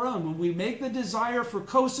people our own, when we make the desire for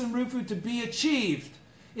Kosen Rufu to be achieved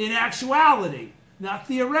in actuality, not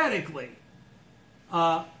theoretically,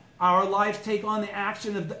 our lives take on the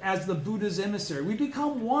action as the Buddha's emissary. We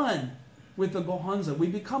become one with the Gohonzon. We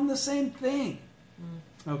become the same thing.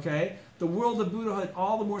 Okay? The world of Buddhahood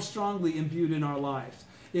all the more strongly imbued in our lives.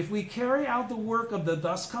 If we carry out the work of the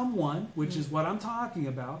thus come one, which is what I'm talking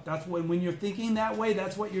about, that's when you're thinking that way,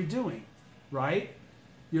 that's what you're doing, right?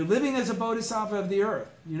 You're living as a bodhisattva of the earth.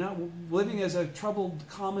 You're not living as a troubled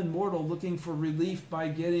common mortal looking for relief by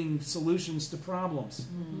getting solutions to problems.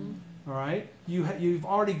 All right? You've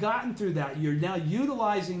already gotten through that. You're now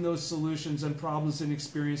utilizing those solutions and problems and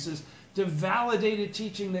experiences to validate a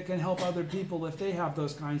teaching that can help other people if they have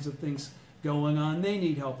those kinds of things going on. They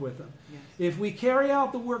need help with them. Yes. If we carry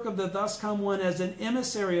out the work of the thus come one as an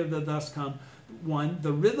emissary of the thus come one,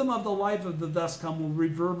 the rhythm of the life of the thus come will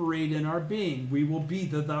reverberate in our being. We will be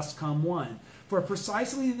the thus come one. For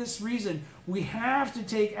precisely this reason, we have to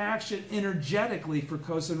take action energetically for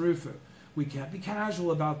Kosen Rufu. We can't be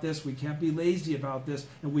casual about this, we can't be lazy about this,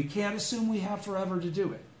 and we can't assume we have forever to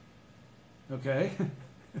do it. Okay?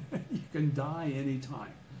 You can die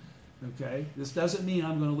anytime. Okay? This doesn't mean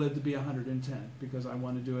I'm going to live to be 110 because I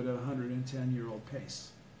want to do it at a 110-year-old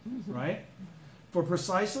pace. Right? For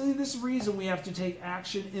precisely this reason, we have to take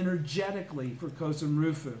action energetically for Kosen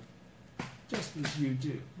Rufu, just as you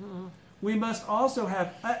do. We must also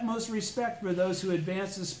have utmost respect for those who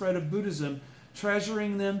advance the spread of Buddhism,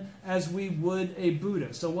 treasuring them as we would a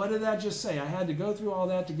Buddha. So what did that just say? I had to go through all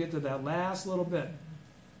that to get to that last little bit.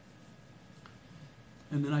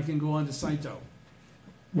 And then I can go on to Saito.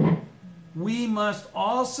 We must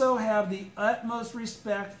also have the utmost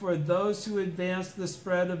respect for those who advance the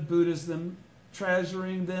spread of Buddhism,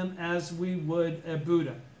 treasuring them as we would a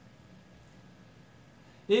Buddha.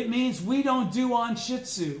 It means we don't do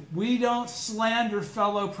onshitsu. We don't slander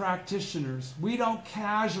fellow practitioners. We don't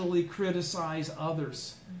casually criticize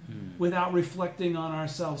others without reflecting on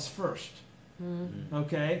ourselves first.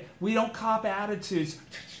 Okay? We don't cop attitudes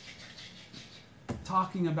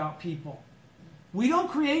talking about people. We don't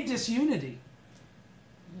create disunity.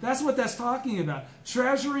 That's what that's talking about.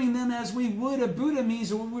 Treasuring them as we would a Buddha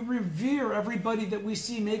means we revere everybody that we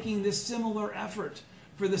see making this similar effort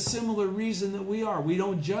for the similar reason that we are. We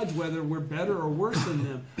don't judge whether we're better or worse than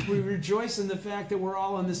them. We rejoice in the fact that we're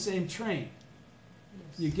all on the same train.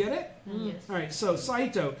 You get it? Yes. All right, so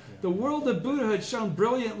Saito, the world of Buddhahood shone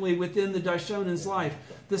brilliantly within the Daishonin's life.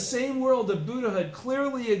 The same world of Buddhahood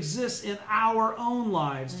clearly exists in our own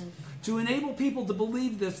lives. To enable people to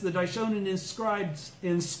believe this, the Daishonin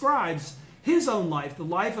inscribes his own life, the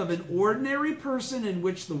life of an ordinary person in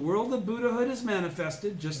which the world of Buddhahood is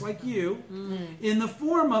manifested, just like you, in the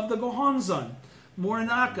form of the Gohonzon,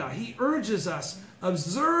 Morinaka. He urges us,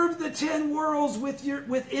 observe the 10 worlds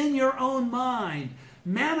within your own mind.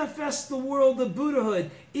 Manifest the world of Buddhahood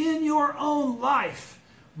in your own life.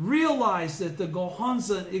 Realize that the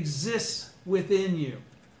Gohonzon exists within you.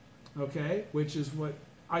 Okay? Which is what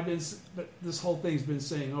this whole thing's been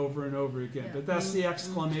saying over and over again. But that's the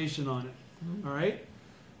exclamation on it. All right?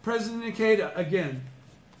 President Ikeda, again,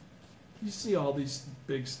 you see all these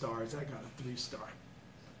big stars. I got a 3-star.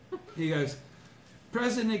 He goes,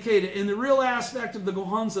 President Ikeda, in the real aspect of the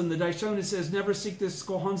Gohonzon, the Daishonin says, never seek this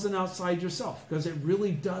Gohonzon outside yourself, because it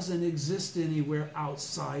really doesn't exist anywhere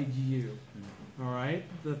outside you. All right?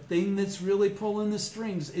 The thing that's really pulling the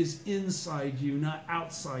strings is inside you, not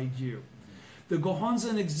outside you. The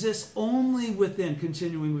Gohonzon exists only within,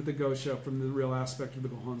 continuing with the Gosho from the real aspect of the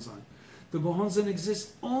Gohonzon. The Gohonzon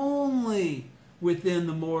exists only within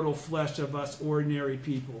the mortal flesh of us ordinary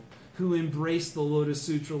people who embrace the Lotus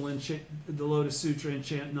Sutra and chant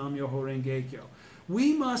Nam-myoho Renge-kyo.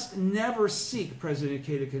 We must never seek, President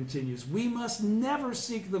Ikeda continues, we must never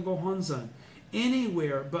seek the Gohonzon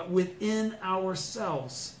anywhere but within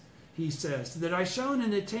ourselves, he says. The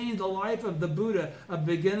Daishonin attained the life of the Buddha of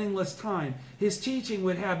beginningless time. His teaching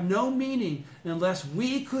would have no meaning unless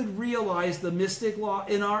we could realize the mystic law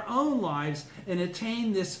in our own lives and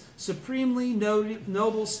attain this supremely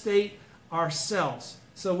noble state ourselves.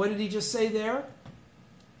 So what did he just say there?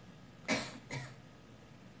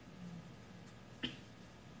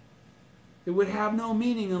 It would have no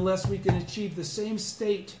meaning unless we can achieve the same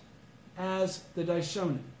state as the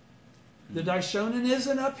Daishonin. The Daishonin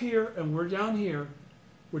isn't up here and we're down here.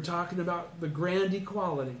 We're talking about the grand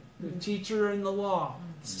equality. The teacher and the law,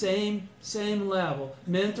 same level.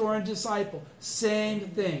 Mentor and disciple, same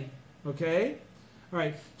thing. Okay? All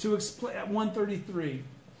right, to explain at 133,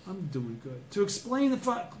 I'm doing good. To explain the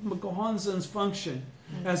Gohonzon's function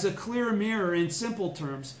as a clear mirror in simple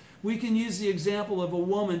terms, we can use the example of a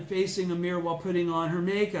woman facing a mirror while putting on her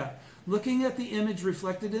makeup. Looking at the image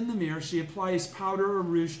reflected in the mirror, she applies powder or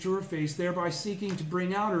rouge to her face, thereby seeking to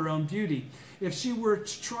bring out her own beauty. If she were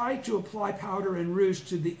to try to apply powder and rouge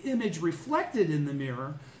to the image reflected in the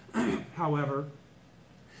mirror, however,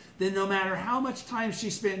 then no matter how much time she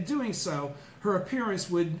spent doing so, her appearance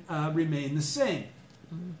would remain the same.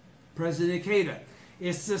 President Ikeda,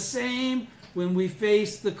 it's the same when we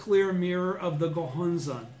face the clear mirror of the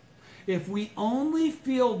Gohonzon. If we only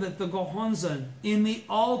feel that the Gohonzon in the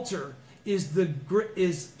altar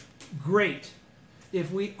is great,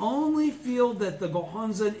 if we only feel that the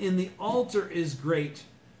Gohonzon in the altar is great,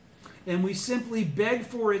 and we simply beg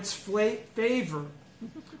for its favor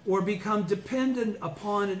or become dependent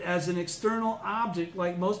upon it as an external object,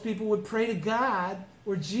 like most people would pray to God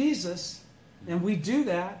or Jesus, and we do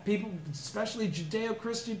that, people, especially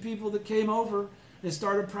Judeo-Christian people that came over and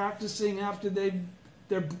started practicing after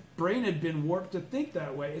their brain had been warped to think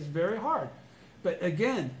that way. It's very hard. But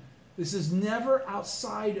again, this is never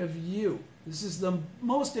outside of you. This is the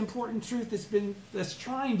most important truth that's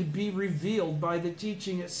trying to be revealed by the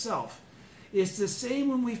teaching itself. It's the same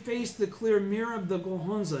when we face the clear mirror of the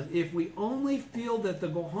Gohonzon. If we only feel that the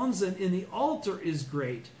Gohonzon in the altar is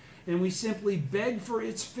great, and we simply beg for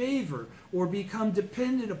its favor or become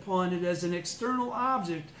dependent upon it as an external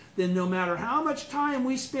object, then no matter how much time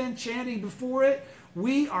we spend chanting before it,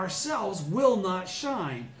 we ourselves will not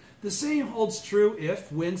shine. The same holds true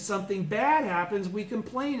if, when something bad happens, we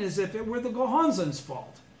complain as if it were the Gohonzon's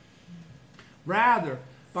fault. Rather,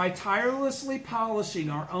 by tirelessly polishing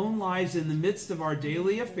our own lives in the midst of our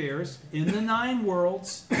daily affairs, in the 9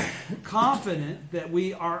 worlds, confident that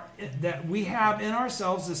we have in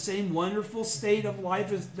ourselves the same wonderful state of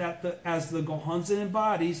life as the Gohonzon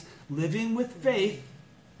embodies, living with faith,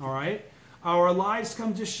 all right, our lives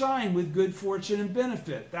come to shine with good fortune and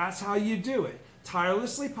benefit. That's how you do it.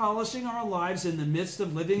 Tirelessly polishing our lives in the midst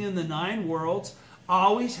of living in the 9 worlds,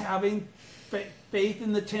 always having faith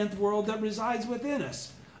in the 10th world that resides within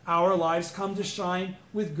us. Our lives come to shine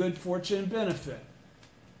with good fortune and benefit.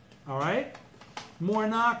 All right?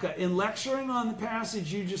 Mornaka, in lecturing on the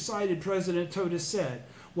passage you just cited, President Toda said,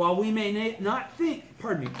 while we may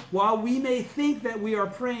think that we are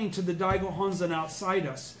praying to the Daigo-honzon outside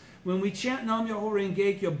us, when we chant Nam-myoho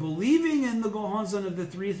Renge-kyo, believing in the Gohonzon of the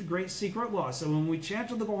 3 great secret laws, so when we chant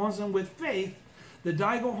to the Gohonzon with faith, the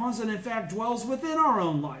Daigo-honzon in fact dwells within our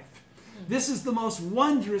own life. This is the most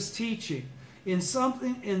wondrous teaching. In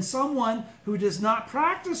someone who does not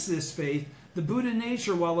practice this faith, the Buddha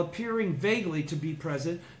nature, while appearing vaguely to be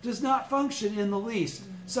present, does not function in the least.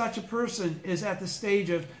 Such a person is at the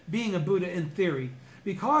stage of being a Buddha in theory.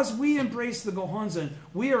 Because we embrace the Gohonzon,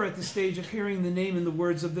 we are at the stage of hearing the name and the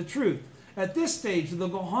words of the truth. At this stage, the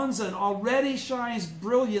Gohonzon already shines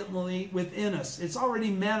brilliantly within us. It's already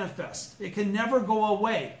manifest. It can never go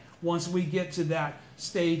away once we get to that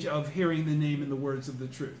stage of hearing the name and the words of the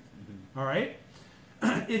truth. All right?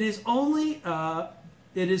 It is only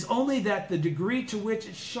that the degree to which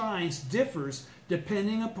it shines differs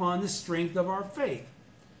depending upon the strength of our faith.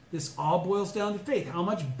 This all boils down to faith. How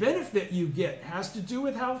much benefit you get has to do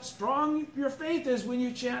with how strong your faith is when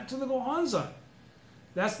you chant to the Gohonzon.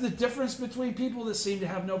 That's the difference between people that seem to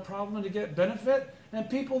have no problem to get benefit and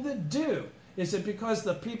people that do? Is it because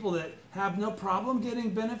the people that have no problem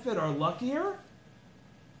getting benefit are luckier?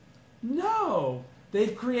 No.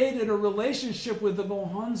 They've created a relationship with the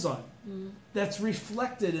Gohonzon that's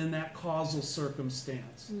reflected in that causal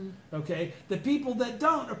circumstance. Okay? The people that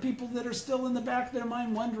don't are people that are still in the back of their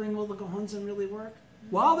mind wondering, will the Gohonzon really work?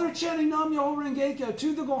 While they're chanting Nam-myoho Renge-kyo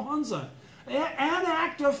to the Gohonzon, an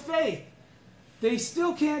act of faith, they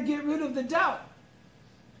still can't get rid of the doubt.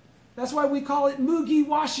 That's why we call it Mugi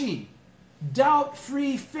Washi,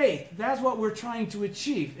 doubt-free faith. That's what we're trying to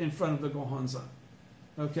achieve in front of the Gohonzon.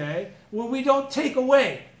 Okay? Well, we don't take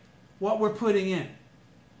away what we're putting in.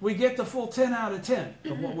 We get the full 10 out of 10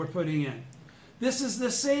 of what we're putting in. This is the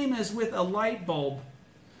same as with a light bulb.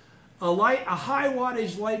 A high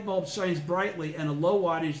wattage light bulb shines brightly and a low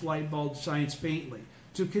wattage light bulb shines faintly.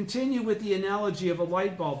 To continue with the analogy of a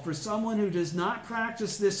light bulb, for someone who does not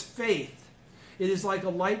practice this faith, it is like a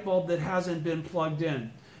light bulb that hasn't been plugged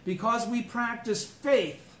in. Because we practice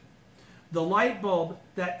faith, the light bulb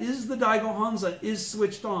that is the Daigohonzon is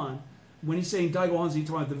switched on. When he's saying Daigohonzon, he's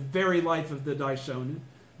talking about the very life of the Daishonin.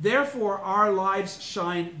 Therefore, our lives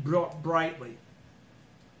shine brightly.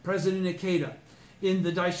 President Ikeda. In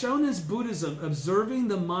the Daishonin's Buddhism, observing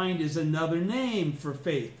the mind is another name for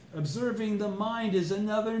faith. Observing the mind is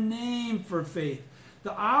another name for faith.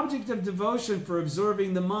 The object of devotion for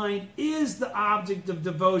observing the mind is the object of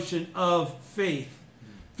devotion of faith.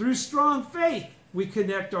 Through strong faith, we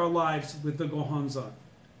connect our lives with the Gohonzon.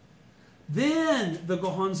 Then the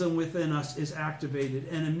Gohonzon within us is activated,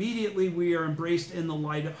 and immediately we are embraced in the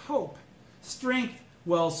light of hope. Strength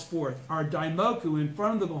wells forth. Our daimoku in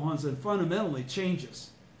front of the Gohonzon fundamentally changes.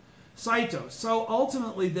 Saito. So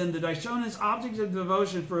ultimately then the Daishonin's object of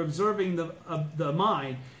devotion for observing the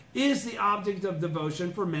mind is the object of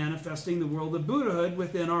devotion for manifesting the world of Buddhahood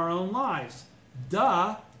within our own lives.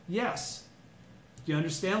 Duh, yes. Do you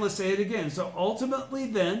understand? Let's say it again. So ultimately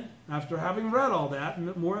then, after having read all that,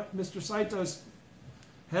 Mr. Saito's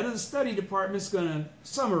head of the study department is going to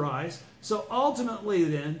summarize. So ultimately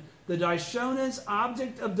then, the Daishonin's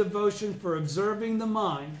object of devotion for observing the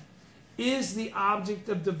mind is the object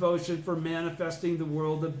of devotion for manifesting the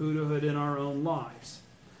world of Buddhahood in our own lives.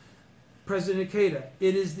 President Ikeda,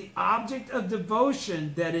 it is the object of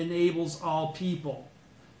devotion that enables all people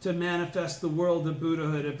to manifest the world of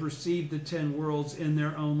Buddhahood and perceive the 10 worlds in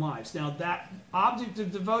their own lives. Now, that object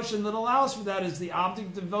of devotion that allows for that is the object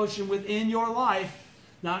of devotion within your life,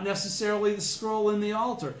 not necessarily the scroll in the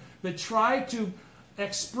altar, but try to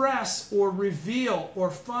express or reveal or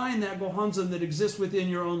find that Gohonzon that exists within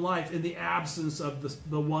your own life in the absence of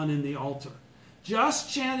the one in the altar.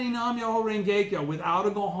 Just chanting Nam-myoho Renge-kyo without a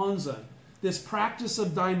Gohonzon, this practice of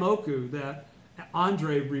daimoku that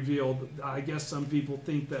Andre revealed, I guess some people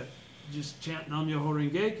think that just chant Nam-myoho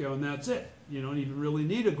Renge-kyo and that's it. You don't even really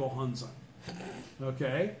need a Gohonzon.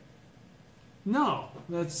 Okay? No,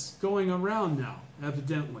 that's going around now,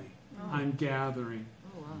 evidently. Oh. I'm gathering.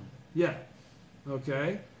 Oh, wow. Yeah.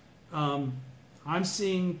 Okay? I'm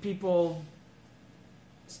seeing people,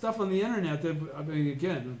 stuff on the internet that, I mean,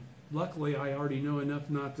 again, luckily I already know enough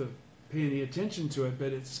not to pay any attention to it,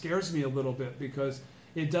 but it scares me a little bit because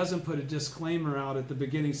it doesn't put a disclaimer out at the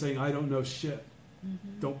beginning saying, I don't know shit.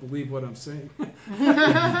 Mm-hmm. Don't believe what I'm saying.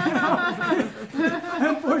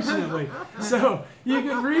 Unfortunately. So you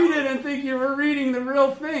can read it and think you were reading the real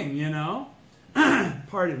thing, you know?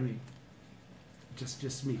 Pardon me.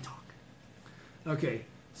 Just me talking. Okay,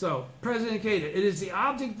 so President Ikeda, it is the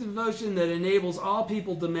object of devotion that enables all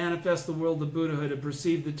people to manifest the world of Buddhahood and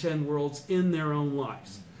perceive the 10 worlds in their own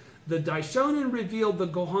lives. The Daishonin revealed the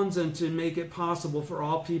Gohonzon to make it possible for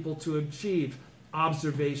all people to achieve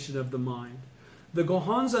observation of the mind. The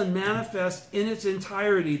Gohonzon manifests in its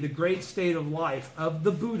entirety the great state of life of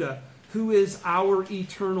the Buddha, who is our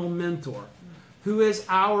eternal mentor. Who is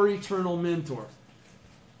our eternal mentor?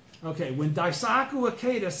 Okay, when Daisaku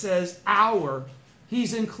Ikeda says our,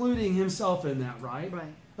 he's including himself in that, right?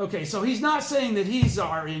 Right. Okay, so he's not saying that he's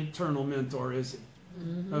our eternal mentor, is he?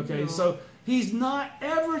 Mm-hmm. Okay, so he's not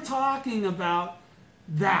ever talking about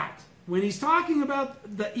that. When he's talking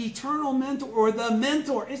about the eternal mentor or the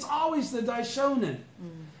mentor, it's always the Daishonin.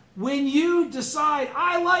 When you decide,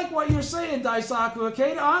 I like what you're saying, Daisaku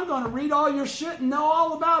Ikeda, I'm going to read all your shit and know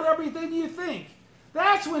all about everything you think.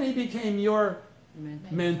 That's when he became your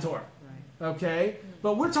mentor. Okay?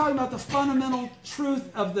 But we're talking about the fundamental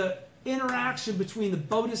truth of the interaction between the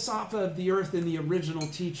Bodhisattva of the earth and the original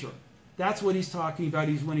teacher. That's what he's talking about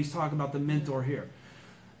when he's talking about the mentor here.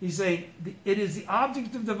 He's saying, it is the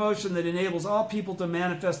object of devotion that enables all people to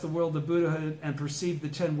manifest the world of Buddhahood and perceive the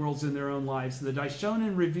 10 worlds in their own lives. The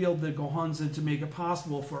Daishonin revealed the Gohonzon to make it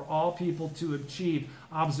possible for all people to achieve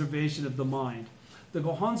observation of the mind. The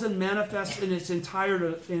Gohonzon manifests in its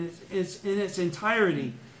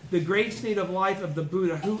entirety the great state of life of the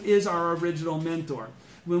Buddha, who is our original mentor.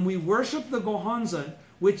 When we worship the Gohonzon,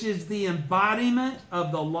 which is the embodiment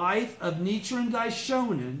of the life of Nichiren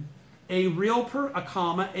Daishonin, a real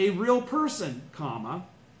person,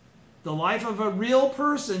 the life of a real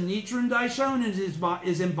person, Nichiren Daishonin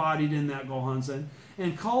is embodied in that Gohonzon,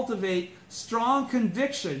 and cultivate strong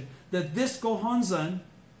conviction that this Gohonzon,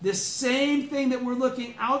 this same thing that we're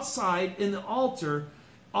looking outside in the altar,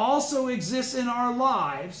 also exists in our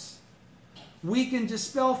lives. We can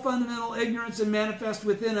dispel fundamental ignorance and manifest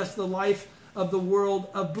within us the life of the world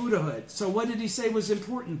of Buddhahood. So what did he say was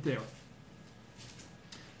important there?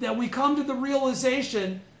 That we come to the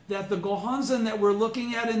realization that the Gohonzon that we're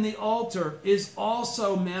looking at in the altar is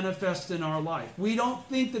also manifest in our life. We don't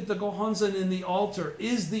think that the Gohonzon in the altar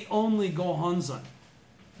is the only Gohonzon.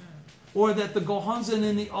 Or that the Gohonzon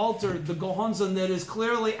in the altar, the Gohonzon that is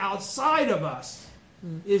clearly outside of us,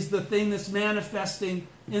 is the thing that's manifesting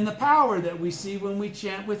in the power that we see when we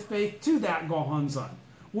chant with faith to that Gohonzon.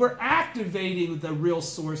 We're activating the real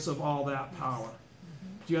source of all that power.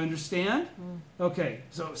 Do you understand? Okay,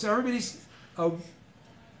 so everybody's...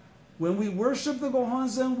 when we worship the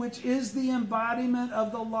Gohonzon, which is the embodiment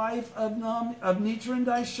of the life of Nichiren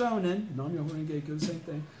Daishonin, Nam-myoho Renge-kyo, the same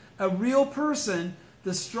thing, a real person,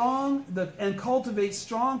 and cultivate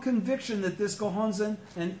strong conviction that this Gohonzon,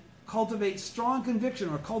 and cultivate strong conviction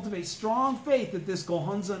or cultivate strong faith that this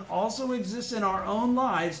Gohonzon also exists in our own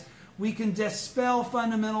lives, we can dispel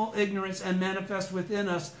fundamental ignorance and manifest within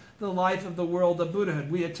us the life of the world of Buddhahood.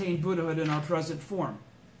 We attain Buddhahood in our present form.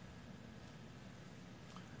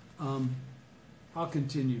 I'll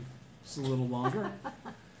continue. It's a little longer.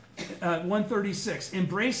 136.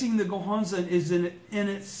 Embracing the Gohonzon is in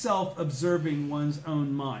itself observing one's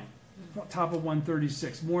own mind. Top of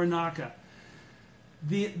 136. Morinaka.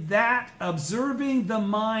 That observing the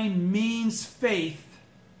mind means faith.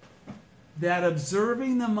 That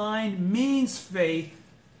observing the mind means faith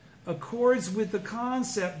accords with the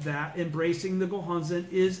concept that embracing the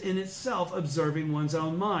Gohonzon is in itself observing one's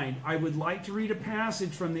own mind. I would like to read a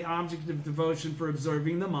passage from the Object of Devotion for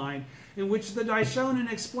Observing the Mind, in which the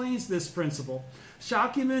Daishonin explains this principle.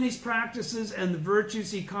 Shakyamuni's practices and the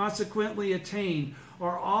virtues he consequently attained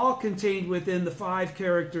are all contained within the 5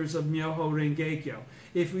 characters of Myoho Renge-kyo.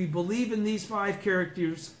 If we believe in these 5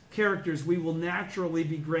 characters, we will naturally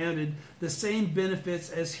be granted the same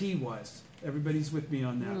benefits as he was. Everybody's with me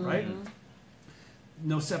on that, right?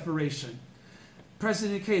 No separation.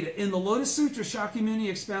 President Ikeda, in the Lotus Sutra, Shakyamuni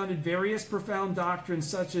expounded various profound doctrines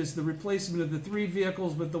such as the replacement of the 3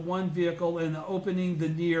 vehicles with the 1 vehicle and the opening the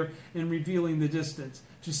near and revealing the distance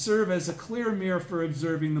to serve as a clear mirror for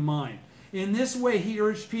observing the mind. In this way, he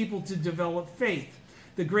urged people to develop faith.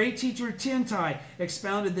 The great teacher Tentai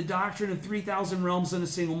expounded the doctrine of 3,000 realms in a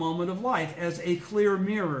single moment of life as a clear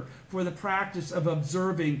mirror for the practice of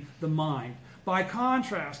observing the mind. By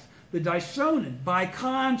contrast, the Daishonin,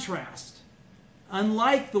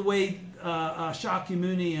 unlike the way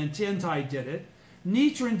Shakyamuni and Tentai did it,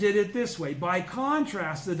 Nichiren did it this way. By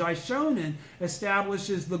contrast, the Daishonin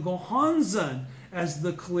establishes the Gohonzon as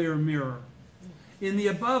the clear mirror. In the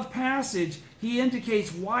above passage, he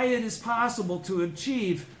indicates why it is possible to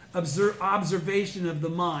achieve observation of the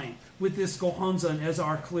mind with this Gohonzon as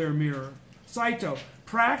our clear mirror. Saito,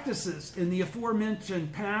 practices in the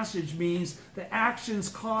aforementioned passage means the actions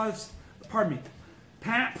caused,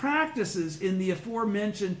 practices in the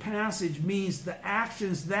aforementioned passage means the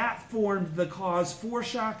actions that formed the cause for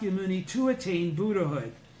Shakyamuni to attain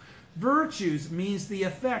Buddhahood. Virtues means the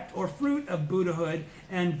effect or fruit of Buddhahood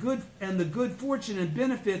and the good fortune and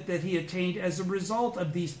benefit that he attained as a result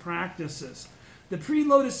of these practices. The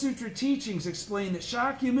pre-Lotus Sutra teachings explain that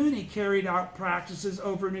Shakyamuni carried out practices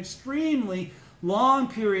over an extremely long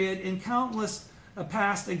period in countless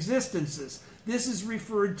past existences. This is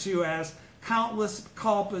referred to as countless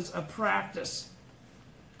kalpas of practice.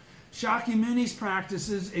 Shakyamuni's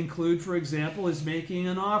practices include, for example, his making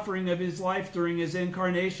an offering of his life during his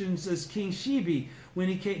incarnations as King Shibi, when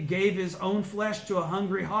he gave his own flesh to a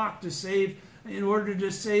hungry hawk in order to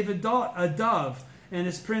save a dove, and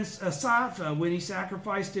as Prince Asatha, when he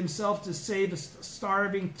sacrificed himself to save a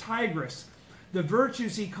starving tigress. The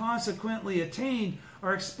virtues he consequently attained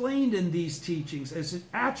are explained in these teachings as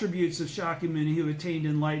attributes of Shakyamuni, who attained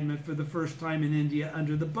enlightenment for the first time in India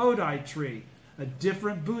under the Bodhi tree. A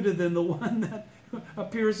different Buddha than the one that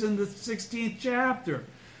appears in the 16th chapter.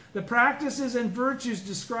 The practices and virtues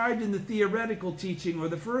described in the theoretical teaching, or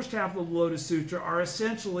the first half of the Lotus Sutra, are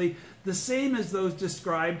essentially the same as those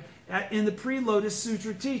described in the pre-Lotus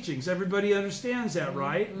Sutra teachings. Everybody understands that,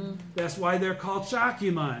 right? That's why they're called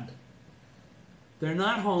Shakyamun. They're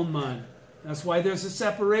not Honmun. That's why there's a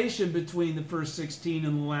separation between the first 16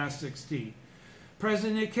 and the last 16.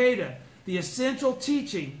 President Ikeda, the essential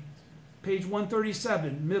teaching, page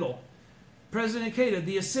 137, middle. President Ikeda,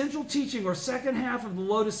 the essential teaching or second half of the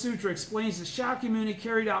Lotus Sutra explains that Shakyamuni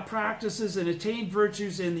carried out practices and attained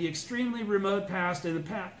virtues in the extremely remote past, in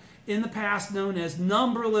the past known as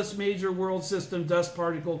numberless major world system dust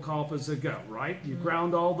particle kalpas ago, right? You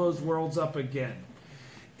ground all those worlds up again.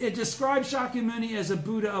 It describes Shakyamuni as a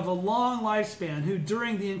Buddha of a long lifespan who,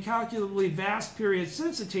 during the incalculably vast period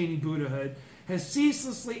since attaining Buddhahood, has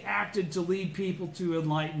ceaselessly acted to lead people to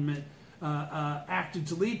enlightenment,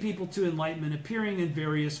 appearing in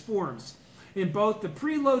various forms. In both the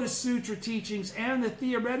pre-Lotus Sutra teachings and the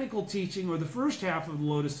theoretical teaching, or the first half of the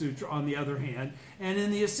Lotus Sutra, on the other hand, and in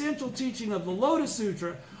the essential teaching of the Lotus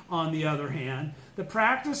Sutra, on the other hand, the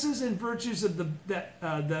practices and virtues of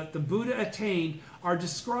that the Buddha attained are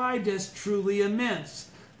described as truly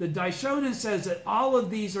immense. The Daishonin says that all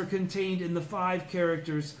of these are contained in the 5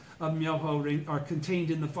 characters of Myoho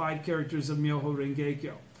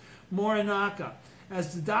Rengekyo. Morinaka,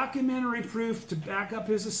 as documentary proof to back up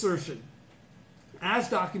his assertion, the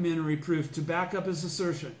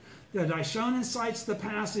Daishonin cites the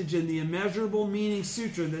passage in the Immeasurable Meaning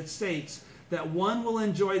Sutra that states that one will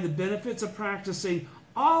enjoy the benefits of practicing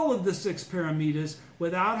all of the 6 paramitas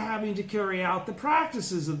without having to carry out the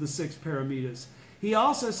practices of the 6 paramitas. He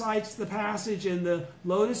also cites the passage in the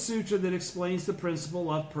Lotus Sutra that explains the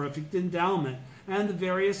principle of perfect endowment, and the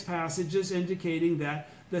various passages indicating that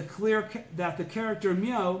the character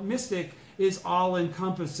Myo, mystic, is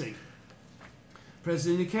all-encompassing.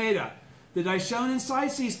 President Ikeda, the Daishonin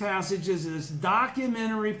cites these passages as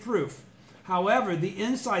documentary proof. However, the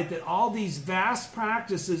insight that all these vast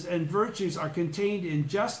practices and virtues are contained in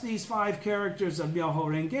just these 5 characters of Myoho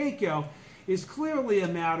Rengekyo is clearly a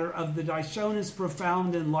matter of the Daishonin's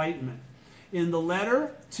profound enlightenment. In the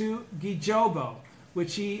letter to Gijobo,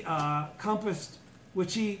 which he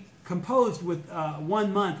composed with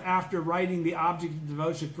 1 month after writing the object of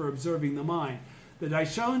devotion for observing the mind, the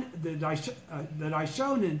Daishonin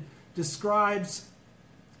describes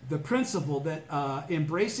the principle that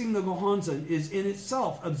embracing the Gohonzon is in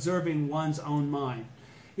itself observing one's own mind.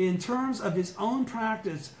 In terms of his own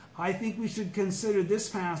practice, I think we should consider this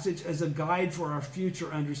passage as a guide for our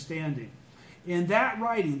future understanding. In that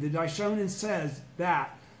writing, the Daishonin says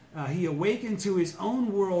that he awakened to his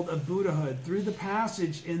own world of Buddhahood through the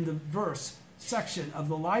passage in the verse section of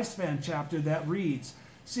the Lifespan chapter that reads,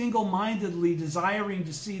 single-mindedly desiring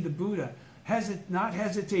to see the Buddha, not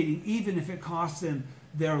hesitating even if it costs them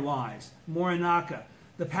their lives. Morinaka,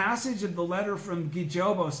 the passage of the letter from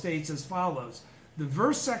Gijobo states as follows. The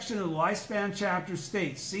verse section of the Lifespan chapter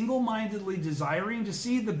states, single-mindedly desiring to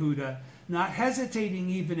see the Buddha, not hesitating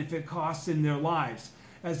even if it costs them their lives.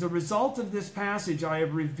 As a result of this passage, I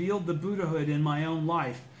have revealed the Buddhahood in my own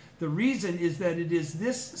life. The reason is that it is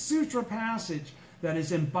this sutra passage that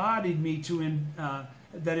has enabled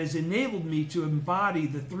me to embody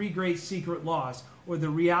the 3 great secret laws, or the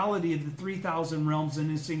reality of the 3,000 realms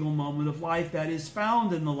in a single moment of life that is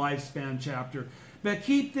found in the Lifespan chapter. But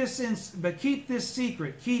keep this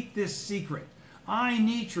secret. I,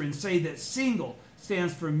 Nichiren, say that single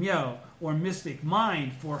stands for Myo, or mystic,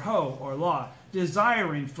 mind for Ho, or law,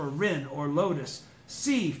 desiring for Rin, or lotus,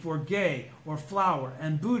 Si for gay, or flower,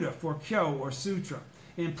 and Buddha for Kyo, or sutra.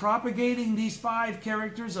 In propagating these 5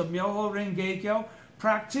 characters of Myoho Rengekyo,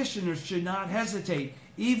 practitioners should not hesitate,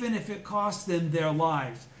 even if it costs them their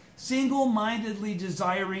lives. Single-mindedly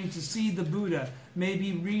desiring to see the Buddha may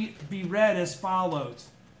be read as follows.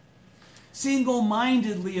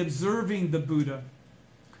 Single-mindedly observing the Buddha,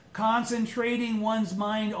 concentrating one's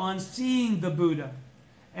mind on seeing the Buddha,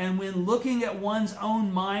 and when looking at one's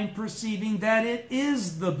own mind, perceiving that it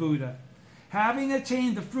is the Buddha. Having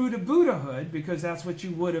attained the fruit of Buddhahood, because that's what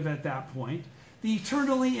you would have at that point, the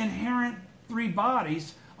eternally inherent 3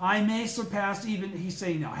 bodies, I may surpass even, he's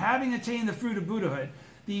saying now, having attained the fruit of Buddhahood,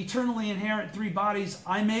 the eternally inherent 3 bodies,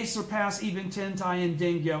 I may surpass even Tentai and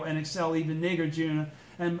Dengyo and excel even Nagarjuna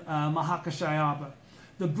and Mahakashayapa.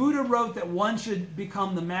 The Buddha wrote that one should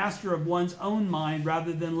become the master of one's own mind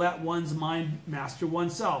rather than let one's mind master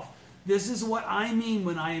oneself. This is what I mean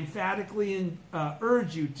when I emphatically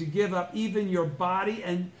urge you to give up even your body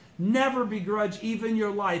and never begrudge even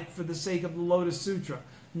your life for the sake of the Lotus Sutra.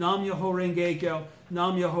 Nam Myoho Rengekyo,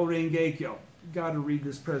 Nam Myoho Rengekyo. Got to read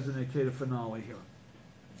this President Ikeda finale here.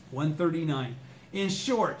 139. In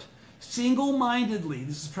short, single-mindedly,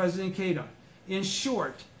 this is President Keita, in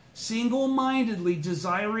short, single-mindedly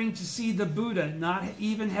desiring to see the Buddha, not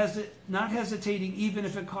hesitating even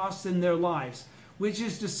if it costs them their lives, which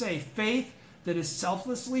is to say, faith that is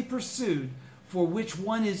selflessly pursued, for which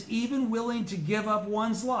one is even willing to give up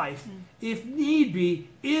one's life, if need be,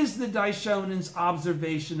 is the Daishonin's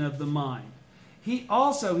observation of the mind. He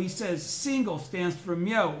says, single stands for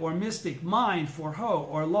myo or mystic, mind for ho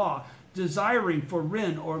or law, desiring for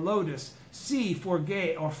rin or lotus, si for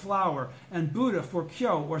ge or flower, and Buddha for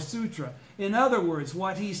kyo or sutra. In other words,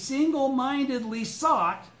 what he single-mindedly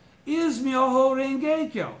sought is Myoho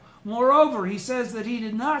Renge Kyo. Moreover, he says that he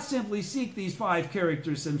did not simply seek these 5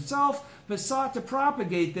 characters himself, but sought to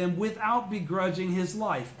propagate them without begrudging his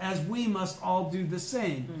life, as we must all do the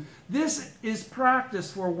same. This is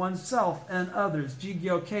practice for oneself and others,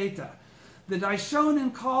 Jigyo Keita. The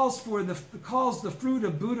Daishonin calls the fruit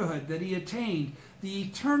of Buddhahood that he attained, the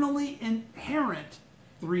eternally inherent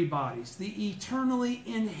 3 bodies. The eternally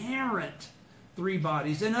inherent 3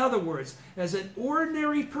 bodies. In other words, as an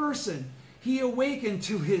ordinary person, he awakened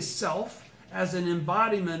to his self as an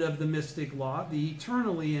embodiment of the mystic law, the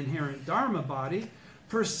eternally inherent Dharma body,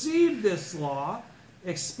 perceived this law,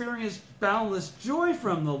 experienced boundless joy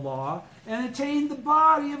from the law, and attained the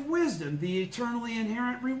body of wisdom, the eternally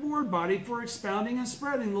inherent reward body for expounding and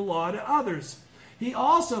spreading the law to others. He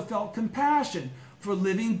also felt compassion for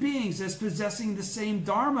living beings as possessing the same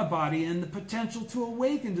Dharma body and the potential to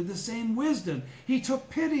awaken to the same wisdom. He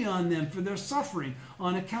took pity on them for their suffering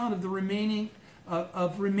on account of the remaining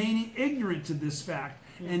ignorant to this fact,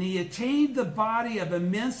 and he attained the body of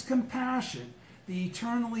immense compassion, the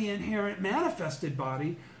eternally inherent manifested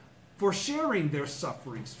body, for sharing their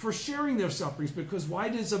sufferings. Because why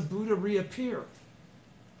does a Buddha reappear?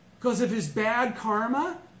 Because of his bad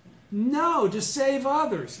karma? No, to save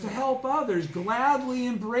others, to help others, gladly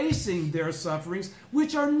embracing their sufferings,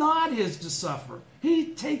 which are not his to suffer. He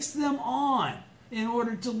takes them on in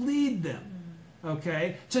order to lead them.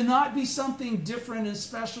 Okay? To not be something different and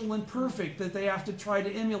special and perfect that they have to try to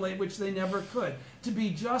emulate, which they never could. To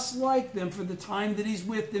be just like them for the time that he's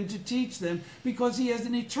with them to teach them, because he has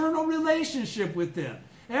an eternal relationship with them.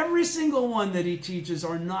 Every single one that he teaches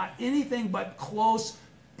are not anything but close,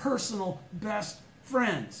 personal, best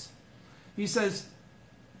friends. He says,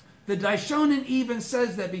 the Daishonin even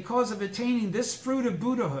says that because of attaining this fruit of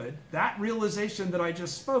Buddhahood, that realization that I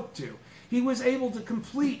just spoke to, he was able to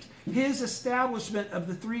complete his establishment of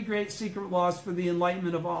the 3 great secret laws for the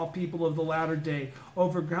enlightenment of all people of the latter day,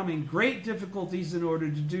 overcoming great difficulties in order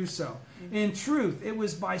to do so. In truth, it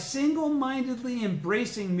was by single-mindedly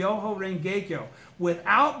embracing Myoho Renge Kyo,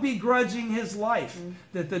 without begrudging his life,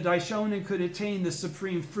 that the Daishonin could attain the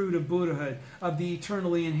supreme fruit of Buddhahood, of the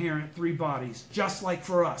eternally inherent 3 bodies. Just like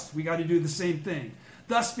for us, we got to do the same thing.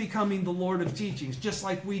 Thus becoming the Lord of Teachings, just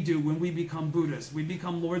like we do when we become Buddhists. We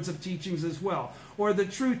become Lords of Teachings as well. Or the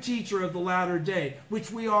true teacher of the latter day,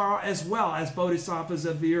 which we are as well as Bodhisattvas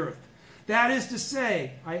of the earth. That is to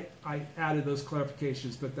say, I added those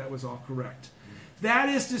clarifications, but that was all correct. That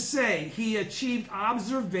is to say, he achieved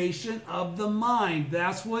observation of the mind.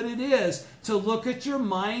 That's what it is, to look at your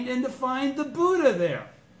mind and to find the Buddha there.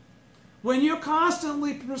 When you're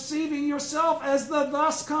constantly perceiving yourself as the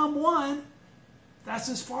thus come one, that's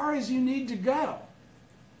as far as you need to go.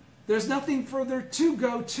 There's nothing further to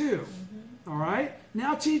go to. All right?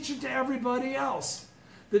 Now teach it to everybody else.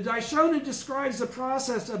 The Daishonin describes the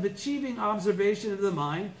process of achieving observation of the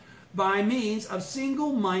mind by means of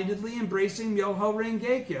single-mindedly embracing Myoho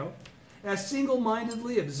Renge Kyo, as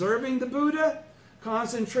single-mindedly observing the Buddha,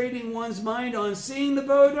 concentrating one's mind on seeing the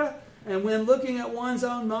Buddha, and when looking at one's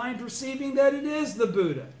own mind, perceiving that it is the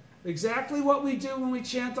Buddha. Exactly what we do when we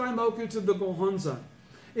chant Daimoku to the Gohonzon.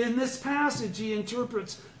 In this passage, he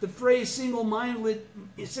interprets the phrase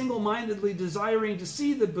single-mindedly desiring to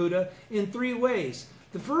see the Buddha in 3 ways.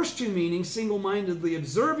 The first 2 meanings, single-mindedly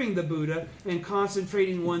observing the Buddha and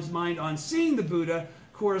concentrating one's mind on seeing the Buddha,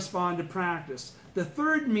 correspond to practice. The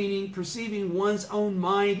third meaning, perceiving one's own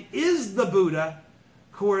mind is the Buddha,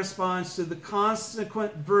 corresponds to the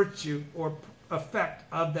consequent virtue or effect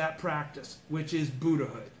of that practice, which is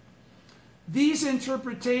Buddhahood. These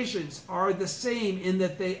interpretations are the same in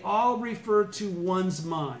that they all refer to one's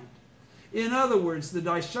mind. In other words, the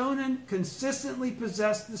Daishonin consistently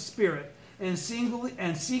possessed the spirit and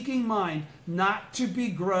seeking mind not to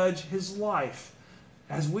begrudge his life,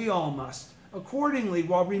 as we all must. Accordingly,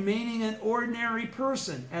 while remaining an ordinary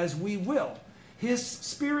person, as we will, his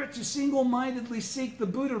spirit to single-mindedly seek the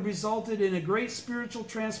Buddha resulted in a great spiritual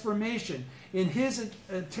transformation in his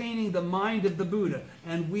attaining the mind of the Buddha,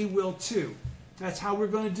 and we will too. That's how we're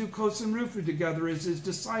going to do Kosen Rufu together as his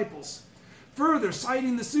disciples. Further,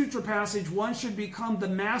 citing the sutra passage, one should become the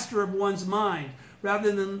master of one's mind,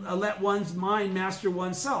 rather than let one's mind master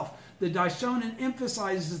oneself. The Daishonin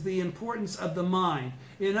emphasizes the importance of the mind.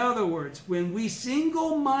 In other words, when we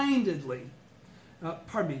single-mindedly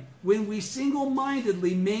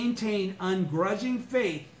maintain ungrudging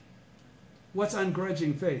faith. What's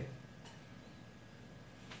ungrudging faith?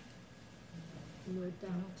 No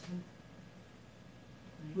doubt.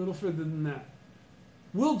 A little further than that.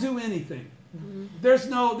 We'll do anything. There's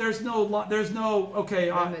no.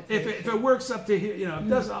 Okay, if it works up to here, it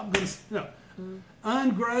doesn't. I'm gonna, no.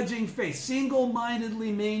 Ungrudging faith,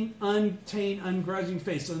 single-mindedly maintain ungrudging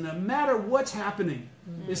faith. So no matter what's happening,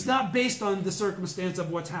 it's not based on the circumstance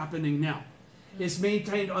of what's happening now. It's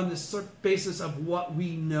maintained on the basis of what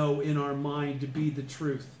we know in our mind to be the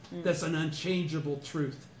truth. That's an unchangeable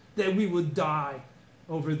truth. That we would die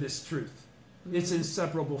over this truth. It's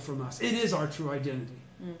inseparable from us. It is our true identity.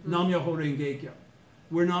 Nam-myoho Renge-kyo.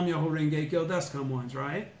 We're Nam-myoho Renge-kyo Deskam ones,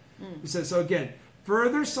 right? He says, so again,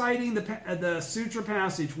 further citing the sutra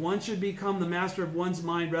passage, one should become the master of one's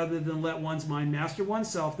mind rather than let one's mind master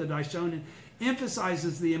oneself. The Daishonin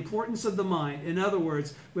emphasizes the importance of the mind. In other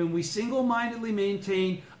words, when we single-mindedly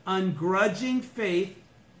maintain ungrudging faith,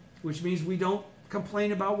 which means we don't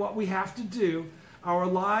complain about what we have to do, our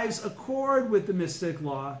lives accord with the mystic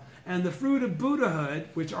law, and the fruit of Buddhahood,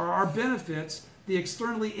 which are our benefits, the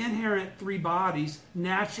externally inherent three bodies,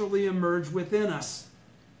 naturally emerge within us.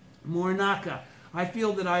 Morinaka, I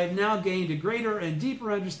feel that I have now gained a greater and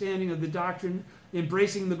deeper understanding of the doctrine.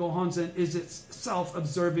 Embracing the Gohonzon is itself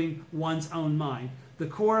observing one's own mind. The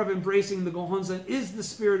core of embracing the Gohonzon is the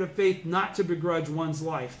spirit of faith not to begrudge one's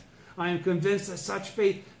life. I am convinced that such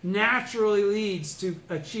faith naturally leads to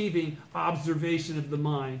achieving observation of the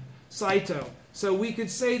mind. Saito. So we could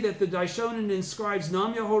say that the Daishonin inscribes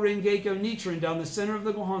Nam-myoho Renge-kyo Nichiren down the center of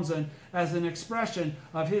the Gohonzon as an expression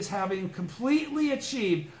of his having completely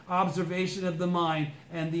achieved observation of the mind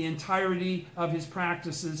and the entirety of his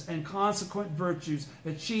practices and consequent virtues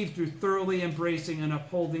achieved through thoroughly embracing and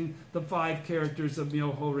upholding the 5 characters of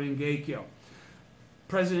Myoho Renge-kyo.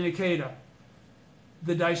 President Ikeda.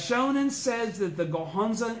 The Daishonin says that the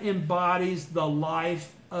Gohonzon embodies the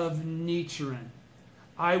life of Nichiren.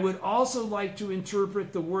 I would also like to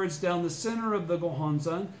interpret the words down the center of the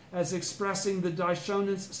Gohonzon as expressing the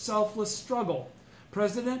Daishonin's selfless struggle.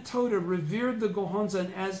 President Toda revered the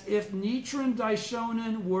Gohonzon as if Nichiren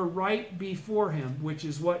Daishonin were right before him, which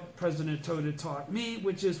is what President Toda taught me,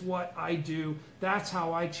 which is what I do. That's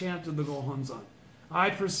how I chanted the Gohonzon.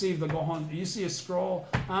 I perceive the Gohonzon. You see a scroll?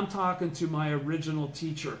 I'm talking to my original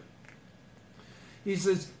teacher. He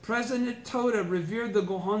says, President Toda revered the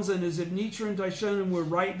Gohonzon as if Nichiren Daishonin were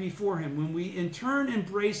right before him. When we in turn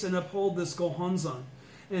embrace and uphold this Gohonzon,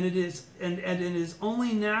 and it is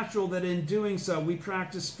only natural that in doing so we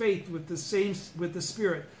practice faith with the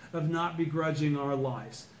spirit of not begrudging our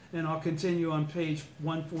lives. And I'll continue on page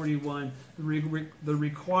 141, the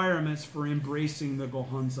requirements for embracing the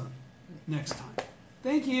Gohonzon next time.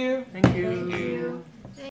 Thank you. Thank you. Thank you.